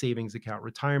ancillary savings account,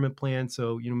 retirement plan.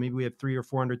 So, maybe we have $300,000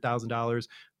 or $400,000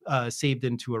 saved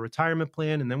into a retirement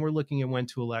plan. And then we're looking at when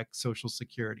to elect Social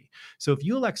Security. So if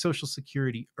you elect Social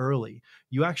Security early,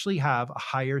 you actually have a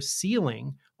higher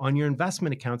ceiling on your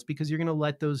investment accounts because you're going to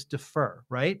let those defer,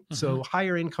 right? Mm-hmm. So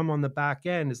higher income on the back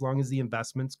end as long as the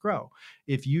investments grow.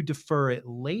 If you defer it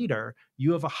later,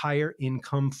 you have a higher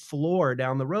income floor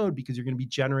down the road because you're going to be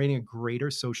generating a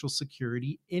greater Social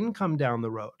Security income down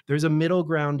the road. There's a middle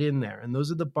ground in there. And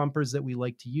those are the bumpers that we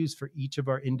like to use for each of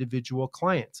our individual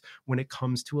clients when it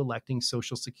comes to electing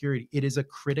Social Security. It is a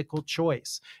critical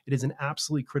choice. It is an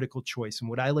absolutely critical choice. And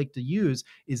what I like to use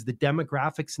is the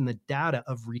demographics and the data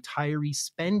of retiree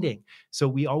spending. So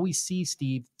we always see,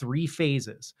 Steve, 3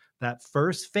 phases. That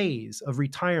first phase of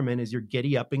retirement is your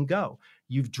giddy up and go.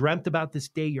 You've dreamt about this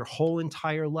day your whole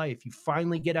entire life. You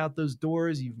finally get out those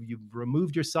doors. You've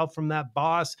removed yourself from that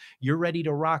boss. You're ready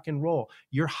to rock and roll.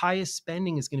 Your highest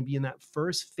spending is going to be in that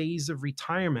first phase of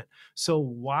retirement. So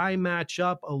why match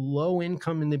up a low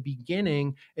income in the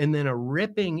beginning and then a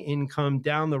ripping income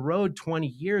down the road 20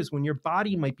 years when your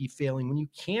body might be failing, when you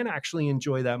can't actually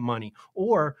enjoy that money?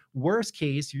 Or worst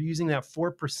case, you're using that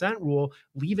 4% rule,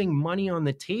 leaving money on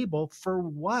the table for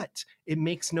what? It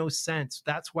makes no sense.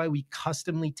 That's why we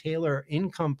customly tailor our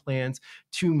income plans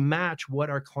to match what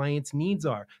our clients' needs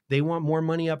are. They want more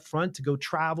money up front to go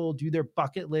travel, do their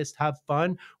bucket list, have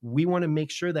fun. We want to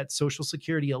make sure that Social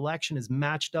Security election is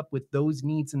matched up with those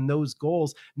needs and those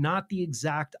goals, not the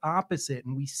exact opposite.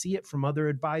 And we see it from other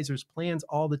advisors' plans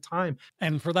all the time.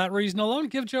 And for that reason alone,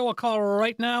 give Joe a call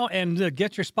right now and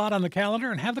get your spot on the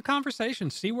calendar and have the conversation.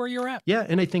 See where you're at. Yeah,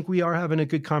 and I think we are having a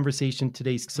good conversation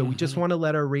today. So we just want to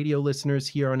let our radio listeners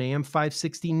here on AM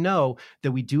 560 know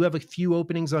that we do have a few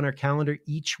openings on our calendar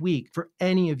each week for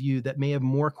any of you that may have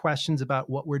more questions about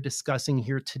what we're discussing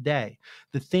here today.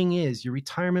 The thing is, your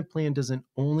retirement plan doesn't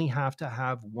only have to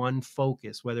have one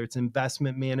focus, whether it's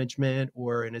investment management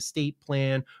or an estate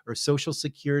plan or Social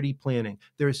Security planning.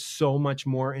 There's so much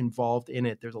more involved in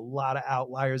it. There's a lot of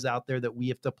outliers out there that we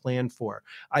have to plan for.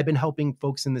 I've been helping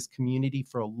folks in this community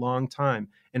for a long time,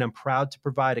 and I'm proud to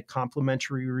provide a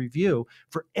complimentary review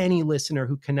for any listener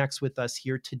who connects with us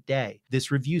here today.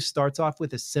 This review starts off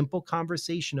with a simple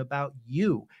conversation about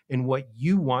you and what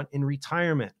you want in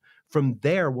retirement. From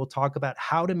there, we'll talk about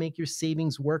how to make your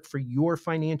savings work for your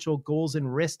financial goals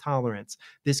and risk tolerance.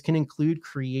 This can include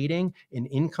creating an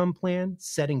income plan,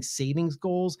 setting savings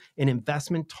goals and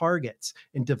investment targets,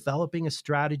 and developing a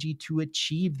strategy to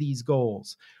achieve these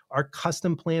goals. Our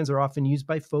custom plans are often used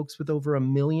by folks with over $1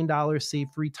 million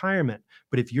saved for retirement.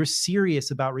 But if you're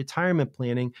serious about retirement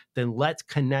planning, then let's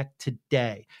connect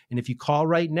today. And if you call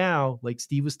right now, like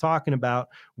Steve was talking about,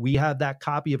 we have that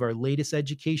copy of our latest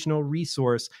educational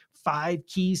resource, 5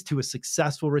 Keys to a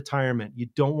Successful Retirement. You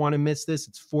don't want to miss this.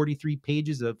 It's 43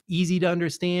 pages of easy to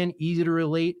understand, easy to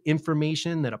relate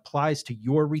information that applies to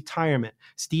your retirement.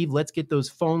 Steve, let's get those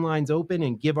phone lines open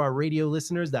and give our radio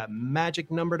listeners that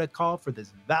magic number to call for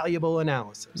this valuable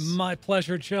analysis. My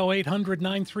pleasure, Joe.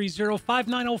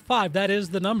 800-930-5905. That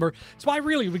is the number. So I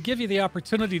really would give you the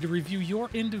opportunity to review your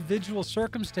individual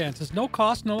circumstances. No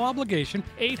cost, no obligation.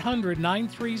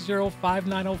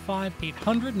 800-930-5905.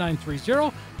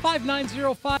 800-930-5905.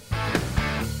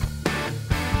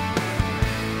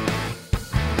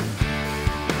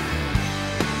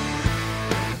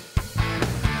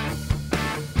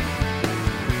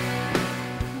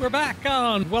 We're back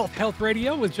on Wealth Health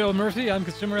Radio with Joe Murphy. I'm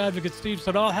consumer advocate Steve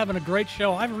Siddall, having a great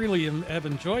show. I really have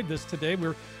enjoyed this today.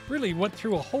 We really went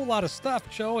through a whole lot of stuff,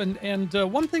 Joe. And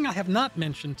one thing I have not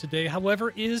mentioned today,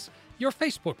 however, is your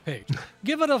Facebook page.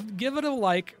 Give it a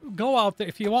like. Go out there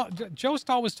if you want. Joe's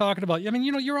always talking about. I mean,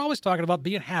 you're always talking about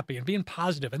being happy and being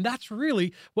positive, and that's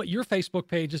really what your Facebook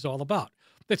page is all about.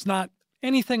 It's not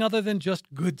anything other than just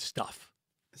good stuff.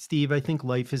 Steve, I think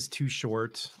life is too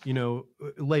short.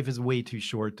 Life is way too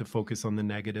short to focus on the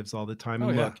negatives all the time.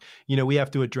 And look, we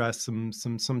have to address some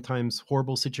sometimes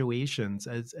horrible situations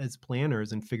as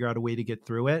planners and figure out a way to get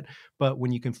through it. But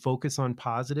when you can focus on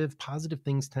positive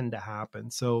things tend to happen.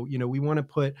 So, we want to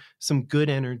put some good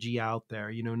energy out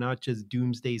there, not just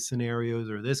doomsday scenarios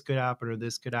or this could happen or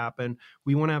this could happen.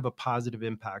 We want to have a positive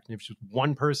impact. And if just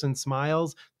one person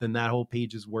smiles, then that whole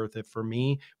page is worth it for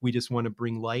me. We just want to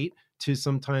bring light to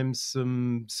sometimes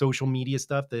some social media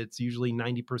stuff that's usually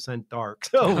 90% dark.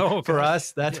 So for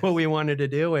us, that's what we wanted to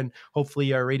do. And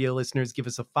hopefully our radio listeners give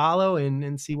us a follow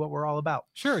and see what we're all about.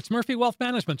 Sure. It's Murphy Wealth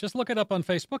Management. Just look it up on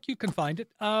Facebook. You can find it.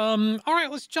 All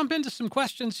right, let's jump into some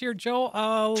questions here,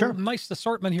 Joe. Sure. Nice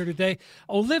assortment here today.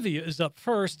 Olivia is up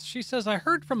first. She says, I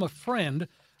heard from a friend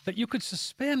that you could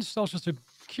suspend Social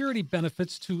Security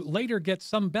benefits to later get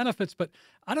some benefits, but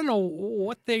I don't know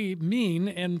what they mean.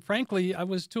 And frankly, I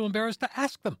was too embarrassed to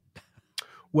ask them.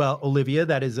 Well, Olivia,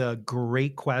 that is a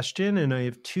great question. And I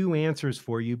have two answers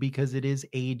for you because it is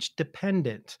age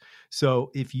dependent.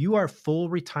 So if you are full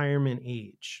retirement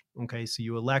age, okay, so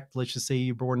you elect, let's just say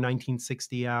you're born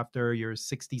 1960 after you're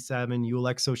 67, you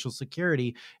elect Social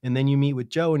Security, and then you meet with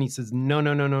Joe and he says,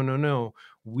 no.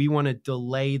 We want to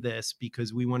delay this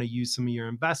because we want to use some of your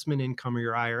investment income or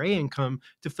your IRA income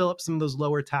to fill up some of those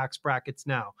lower tax brackets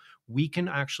now. We can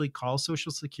actually call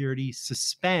Social Security,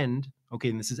 suspend, okay,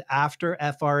 and this is after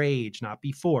FRA age, not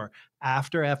before.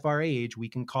 After FRA age, we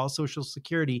can call Social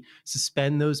Security,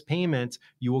 suspend those payments.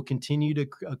 You will continue to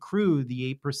accrue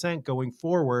the 8% going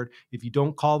forward. If you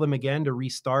don't call them again to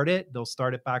restart it, they'll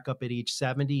start it back up at age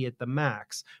 70 at the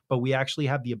max. But we actually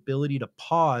have the ability to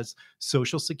pause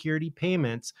Social Security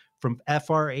payments from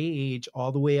FRA age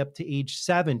all the way up to age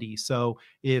 70. So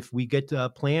if we get to a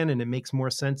plan and it makes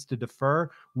more sense to defer,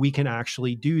 we can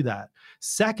actually do that.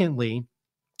 Secondly,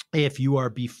 if you are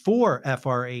before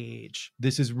FRA age,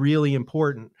 this is really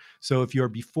important. So if you're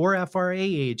before FRA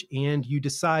age and you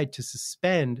decide to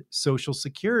suspend Social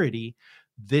Security,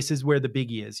 this is where the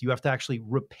biggie is. You have to actually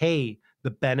repay the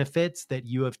benefits that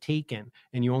you have taken,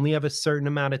 and you only have a certain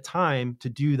amount of time to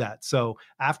do that. So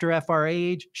after FRA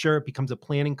age, sure, it becomes a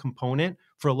planning component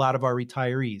for a lot of our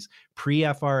retirees.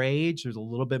 Pre-FRA age, there's a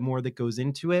little bit more that goes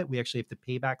into it. We actually have to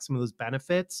pay back some of those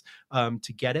benefits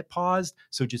to get it paused.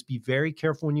 So just be very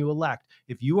careful when you elect.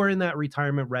 If you are in that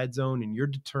retirement red zone and you're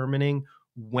determining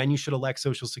when you should elect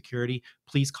Social Security,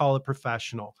 please call a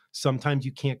professional. Sometimes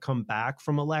you can't come back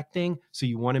from electing, so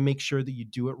you want to make sure that you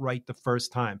do it right the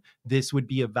first time. This would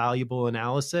be a valuable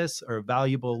analysis or a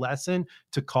valuable lesson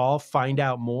to call, find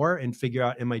out more, and figure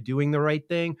out, am I doing the right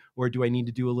thing, or do I need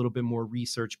to do a little bit more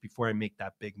research before I make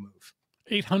that big move?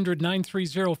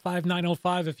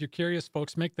 800-930-5905. If you're curious,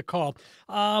 folks, make the call.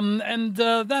 And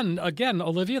then again,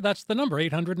 Olivia, that's the number,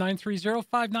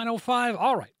 800-930-5905.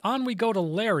 All right, on we go to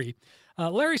Larry.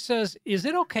 Larry says, is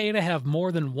it okay to have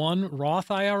more than one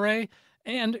Roth IRA?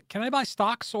 And can I buy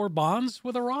stocks or bonds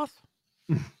with a Roth?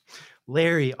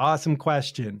 Larry, awesome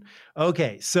question.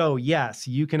 Okay, so yes,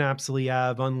 you can absolutely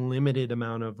have unlimited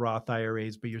amount of Roth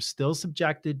IRAs, but you're still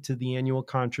subjected to the annual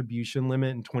contribution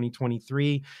limit in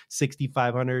 2023,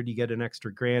 $6,500, you get an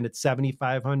extra grand at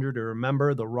 $7,500. Or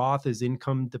remember, the Roth is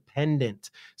income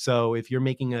dependent. So if you're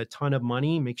making a ton of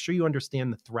money, make sure you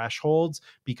understand the thresholds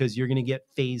because you're going to get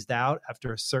phased out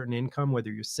after a certain income,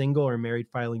 whether you're single or married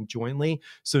filing jointly.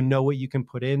 So know what you can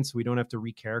put in so we don't have to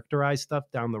recharacterize stuff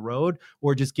down the road,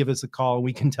 or just give us a call and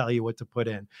we can tell you what to put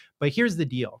in. But here's the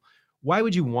deal. Why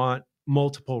would you want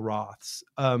multiple Roths?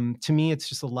 To me, it's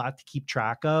just a lot to keep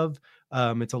track of.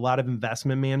 It's a lot of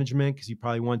investment management because you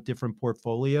probably want different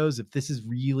portfolios. If this is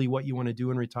really what you want to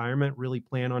do in retirement, really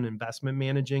plan on investment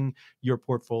managing your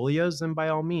portfolios, then by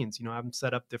all means, have them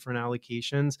set up different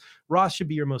allocations. Roth should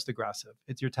be your most aggressive.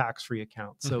 It's your tax-free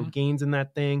account. So gains in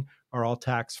that thing are all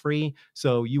tax-free.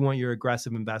 So you want your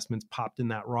aggressive investments popped in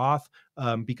that Roth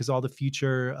because all the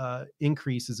future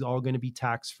increase is all going to be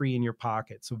tax-free in your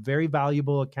pocket. So very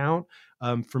valuable account.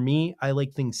 For me, I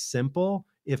like things simple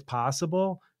if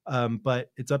possible.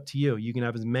 But it's up to you. You can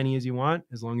have as many as you want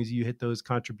as long as you hit those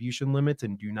contribution limits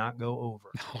and do not go over.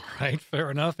 All right,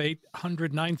 fair enough.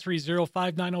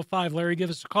 800-930-5905. Larry, give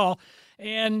us a call.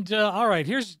 And all right,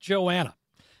 here's Joanna.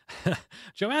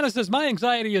 Joanna says, my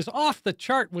anxiety is off the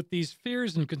chart with these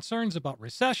fears and concerns about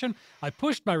recession. I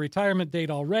pushed my retirement date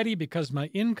already because my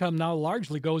income now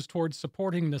largely goes towards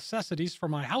supporting necessities for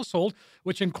my household,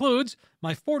 which includes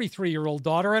my 43-year-old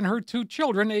daughter and her 2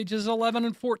 children, ages 11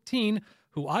 and 14,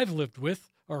 who I've lived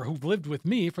with or who've lived with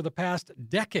me for the past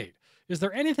decade. Is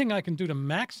there anything I can do to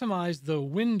maximize the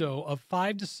window of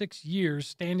 5 to 6 years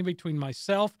standing between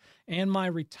myself and my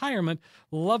retirement?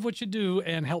 Love what you do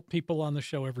and help people on the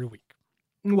show every week.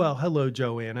 Well, hello,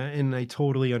 Joanna. And I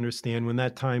totally understand when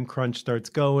that time crunch starts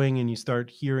going and you start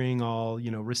hearing all,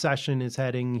 recession is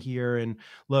heading here. And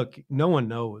look, no one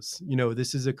knows,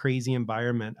 this is a crazy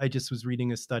environment. I just was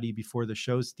reading a study before the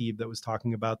show, Steve, that was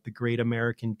talking about the great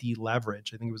American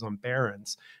deleverage. I think it was on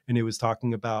Barron's, and it was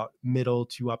talking about middle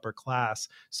to upper class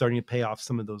starting to pay off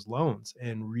some of those loans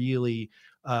and really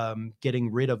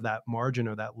getting rid of that margin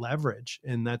or that leverage.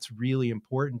 And that's really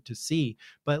important to see.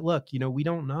 But look, we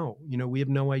don't know, we have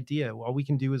no idea. All we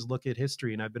can do is look at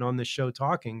history. And I've been on this show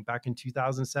talking back in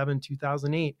 2007,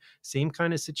 2008, same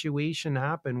kind of situation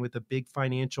happened with a big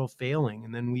financial failing.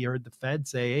 And then we heard the Fed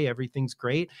say, hey, everything's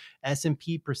great.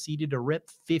 S&P proceeded to rip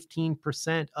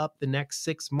 15% up the next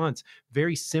 6 months.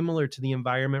 Very similar to the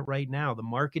environment right now. The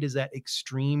market is at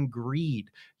extreme greed.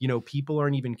 People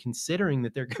aren't even considering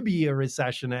that there could be a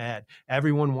recession ahead.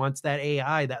 Everyone wants that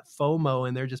AI, that FOMO,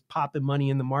 and they're just popping money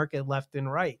in the market left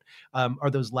and right. Are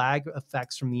those lag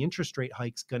effects from the interest rate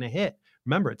hikes going to hit?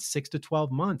 Remember, it's 6 to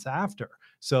 12 months after.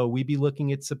 So we'd be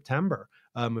looking at September.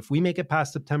 If we make it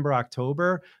past September,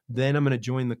 October, then I'm going to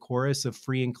join the chorus of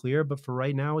free and clear. But for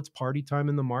right now, it's party time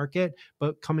in the market.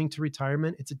 But coming to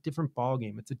retirement, it's a different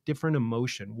ballgame. It's a different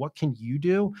emotion. What can you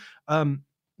do?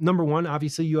 Number one,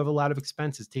 obviously, you have a lot of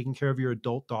expenses taking care of your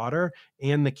adult daughter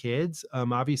and the kids.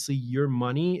 Obviously, your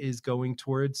money is going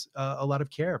towards a lot of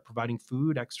care, providing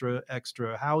food,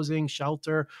 extra housing,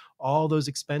 shelter. All those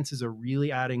expenses are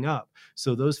really adding up.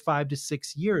 So those 5 to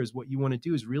 6 years, what you want to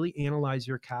do is really analyze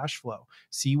your cash flow,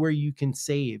 see where you can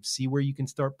save, see where you can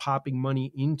start popping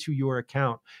money into your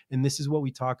account. And this is what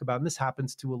we talk about. And this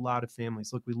happens to a lot of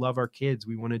families. Look, we love our kids.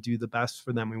 We want to do the best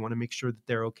for them. We want to make sure that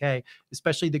they're okay,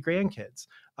 especially the grandkids.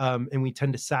 And we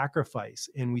tend to sacrifice.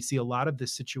 And we see a lot of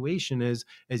this situation as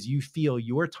you feel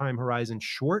your time horizon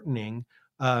shortening,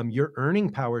 your earning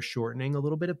power shortening, a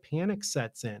little bit of panic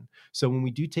sets in. So when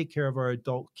we do take care of our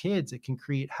adult kids, it can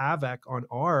create havoc on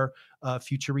our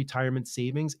future retirement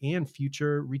savings and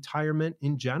future retirement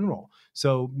in general.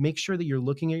 So make sure that you're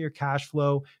looking at your cash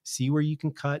flow, see where you can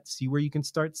cut, see where you can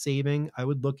start saving. I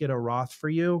would look at a Roth for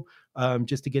you,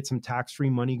 just to get some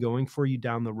tax-free money going for you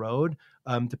down the road,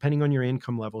 depending on your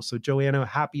income level. So Joanna,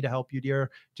 happy to help you, dear.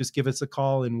 Just give us a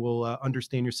call and we'll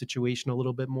understand your situation a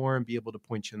little bit more and be able to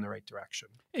point you in the right direction.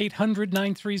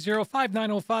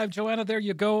 800-930-5905. Joanna, there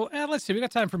you go. And let's see, we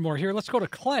got time for more here. Let's go to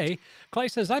Clay. Clay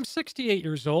says, I'm 68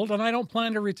 years old and I don't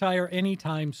plan to retire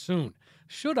anytime soon.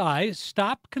 Should I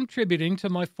stop contributing to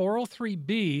my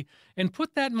 403B and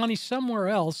put that money somewhere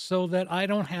else so that I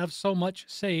don't have so much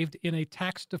saved in a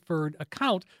tax-deferred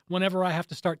account whenever I have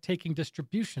to start taking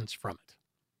distributions from it?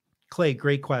 Clay,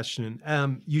 great question.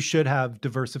 You should have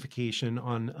diversification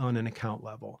on an account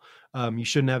level. You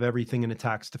shouldn't have everything in a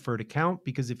tax-deferred account,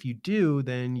 because if you do,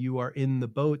 then you are in the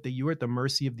boat that you are at the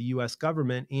mercy of the U.S.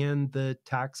 government and the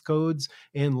tax codes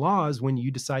and laws when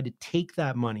you decide to take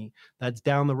that money. That's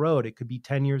down the road. It could be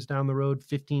 10 years down the road,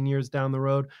 15 years down the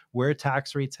road, where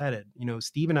tax rates headed.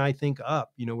 Steve and I think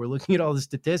up. We're looking at all the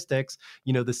statistics.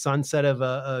 The sunset of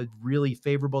a really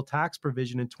favorable tax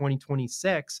provision in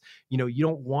 2026. You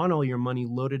don't want all your money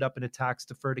loaded up in a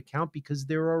tax-deferred account because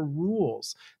there are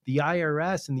rules. The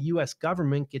IRS and the U.S.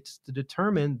 government gets to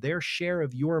determine their share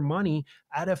of your money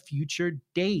at a future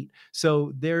date.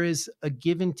 So there is a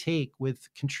give and take with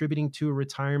contributing to a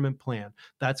retirement plan.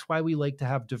 That's why we like to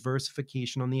have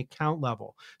diversification on the account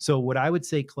level. So what I would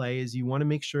say, Clay, is you want to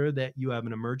make sure that you have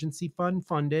an emergency fund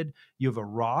funded, you have a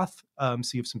Roth, so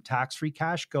you have some tax-free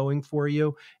cash going for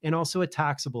you, and also a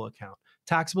taxable account.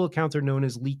 Taxable accounts are known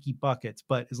as leaky buckets,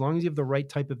 but as long as you have the right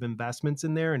type of investments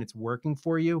in there and it's working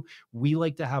for you, we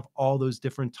like to have all those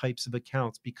different types of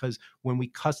accounts, because when we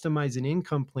customize an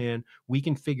income plan, we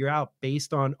can figure out,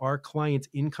 based on our client's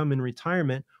income in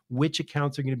retirement, which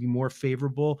accounts are going to be more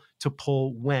favorable to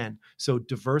pull when. So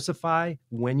diversify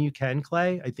when you can,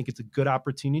 Clay. I think it's a good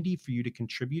opportunity for you to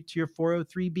contribute to your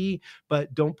 403B,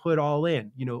 but don't put all in.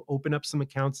 Open up some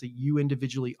accounts that you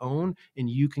individually own and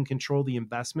you can control the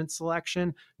investment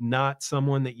selection, not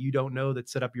someone that you don't know that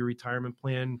set up your retirement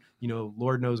plan,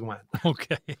 Lord knows when.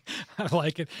 Okay. I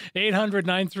like it.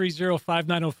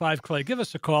 800-930-5905, Clay. Give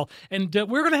us a call. And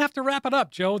we're going to have to wrap it up,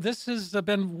 Joe. This has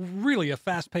been really a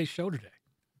fast-paced show today.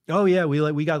 Oh yeah,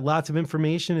 we got lots of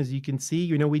information, as you can see.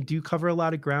 You know, we do cover a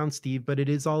lot of ground, Steve, but it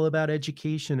is all about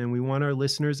education, and we want our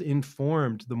listeners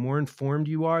informed. The more informed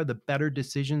you are, the better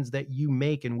decisions that you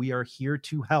make, and we are here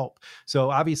to help.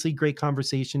 So obviously, great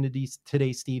conversation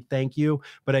today, Steve. Thank you.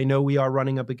 But I know we are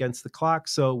running up against the clock,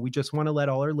 so we just want to let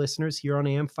all our listeners here on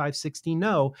AM 560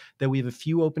 know that we have a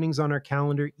few openings on our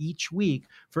calendar each week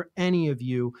for any of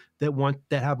you that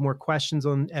have more questions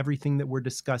on everything that we're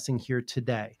discussing here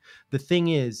today. The thing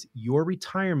is, your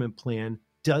retirement plan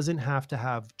doesn't have to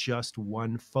have just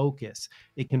one focus.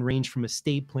 It can range from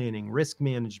estate planning, risk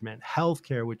management,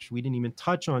 healthcare, which we didn't even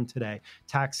touch on today,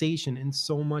 taxation, and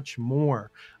so much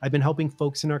more. I've been helping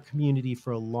folks in our community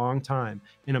for a long time,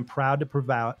 and I'm proud to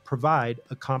provide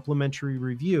a complimentary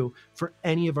review for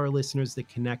any of our listeners that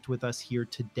connect with us here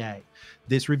today.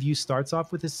 This review starts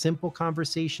off with a simple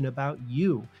conversation about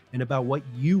you and about what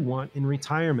you want in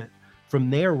retirement. From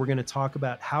there, we're going to talk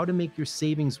about how to make your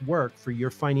savings work for your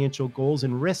financial goals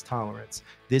and risk tolerance.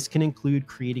 This can include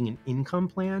creating an income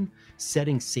plan,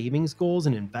 setting savings goals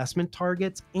and investment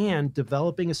targets, and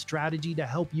developing a strategy to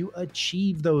help you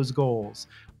achieve those goals.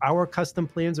 Our custom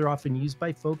plans are often used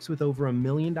by folks with over $1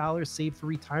 million saved for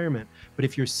retirement. But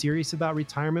if you're serious about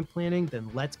retirement planning, then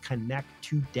let's connect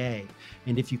today.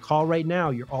 And if you call right now,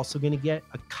 you're also going to get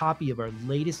a copy of our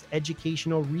latest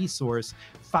educational resource,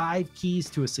 5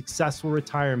 Keys to a Successful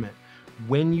Retirement.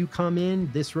 When you come in,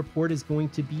 this report is going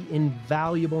to be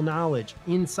invaluable knowledge,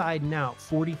 inside and out,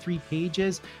 43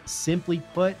 pages. Simply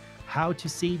put, how to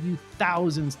save you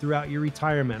thousands throughout your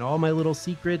retirement. All my little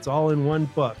secrets, all in one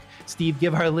book. Steve,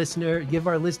 give our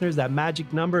listeners that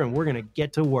magic number, and we're going to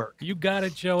get to work. You got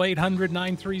it, Joe.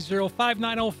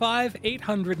 800-930-5905,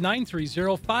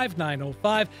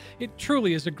 800-930-5905. It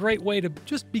truly is a great way to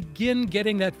just begin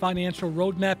getting that financial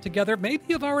roadmap together. Maybe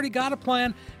you've already got a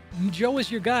plan. Joe is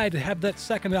your guy to have that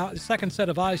second set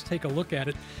of eyes take a look at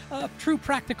it. True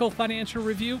practical financial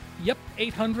review. Yep,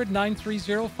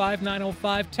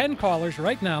 800-930-5905. 10 callers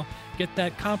right now. Get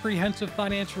that comprehensive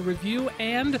financial review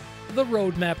and the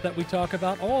roadmap that we talk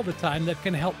about all the time that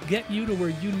can help get you to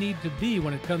where you need to be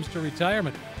when it comes to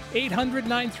retirement.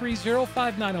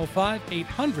 800-930-5905,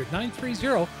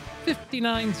 800-930-5905.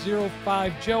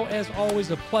 Joe, as always,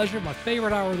 a pleasure. My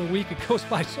favorite hour of the week. It goes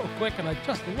by so quick, and I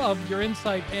just love your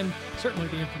insight and certainly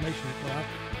the information you put out.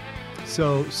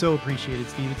 So appreciated,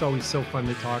 Steve. It's always so fun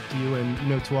to talk to you.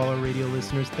 And, to all our radio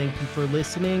listeners, thank you for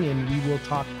listening, and we will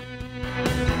talk.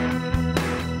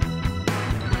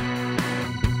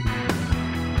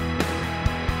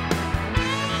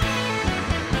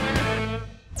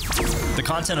 The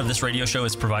content of this radio show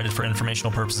is provided for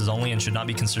informational purposes only and should not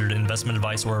be considered investment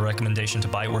advice or a recommendation to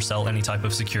buy or sell any type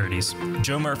of securities.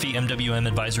 Joe Murphy, MWM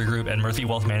Advisory Group, and Murphy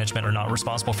Wealth Management are not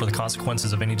responsible for the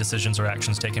consequences of any decisions or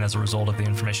actions taken as a result of the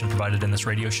information provided in this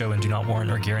radio show and do not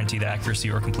warrant or guarantee the accuracy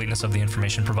or completeness of the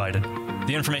information provided.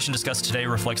 The information discussed today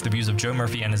reflects the views of Joe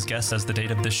Murphy and his guests as the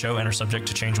date of this show and are subject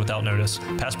to change without notice.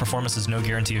 Past performance is no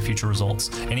guarantee of future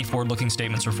results. Any forward-looking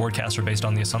statements or forecasts are based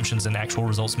on the assumptions, and actual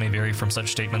results may vary from such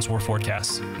statements or forecasts.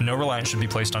 No reliance should be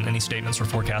placed on any statements or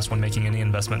forecasts when making any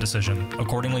investment decision.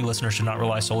 Accordingly, listeners should not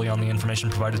rely solely on the information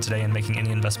provided today in making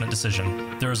any investment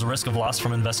decision. There is a risk of loss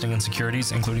from investing in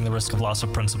securities, including the risk of loss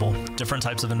of principal. Different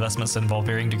types of investments involve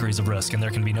varying degrees of risk, and there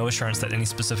can be no assurance that any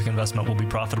specific investment will be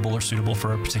profitable or suitable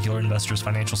for a particular investor's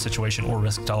financial situation or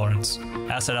risk tolerance.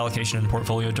 Asset allocation and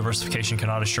portfolio diversification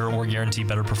cannot assure or guarantee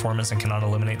better performance and cannot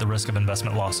eliminate the risk of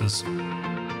investment losses.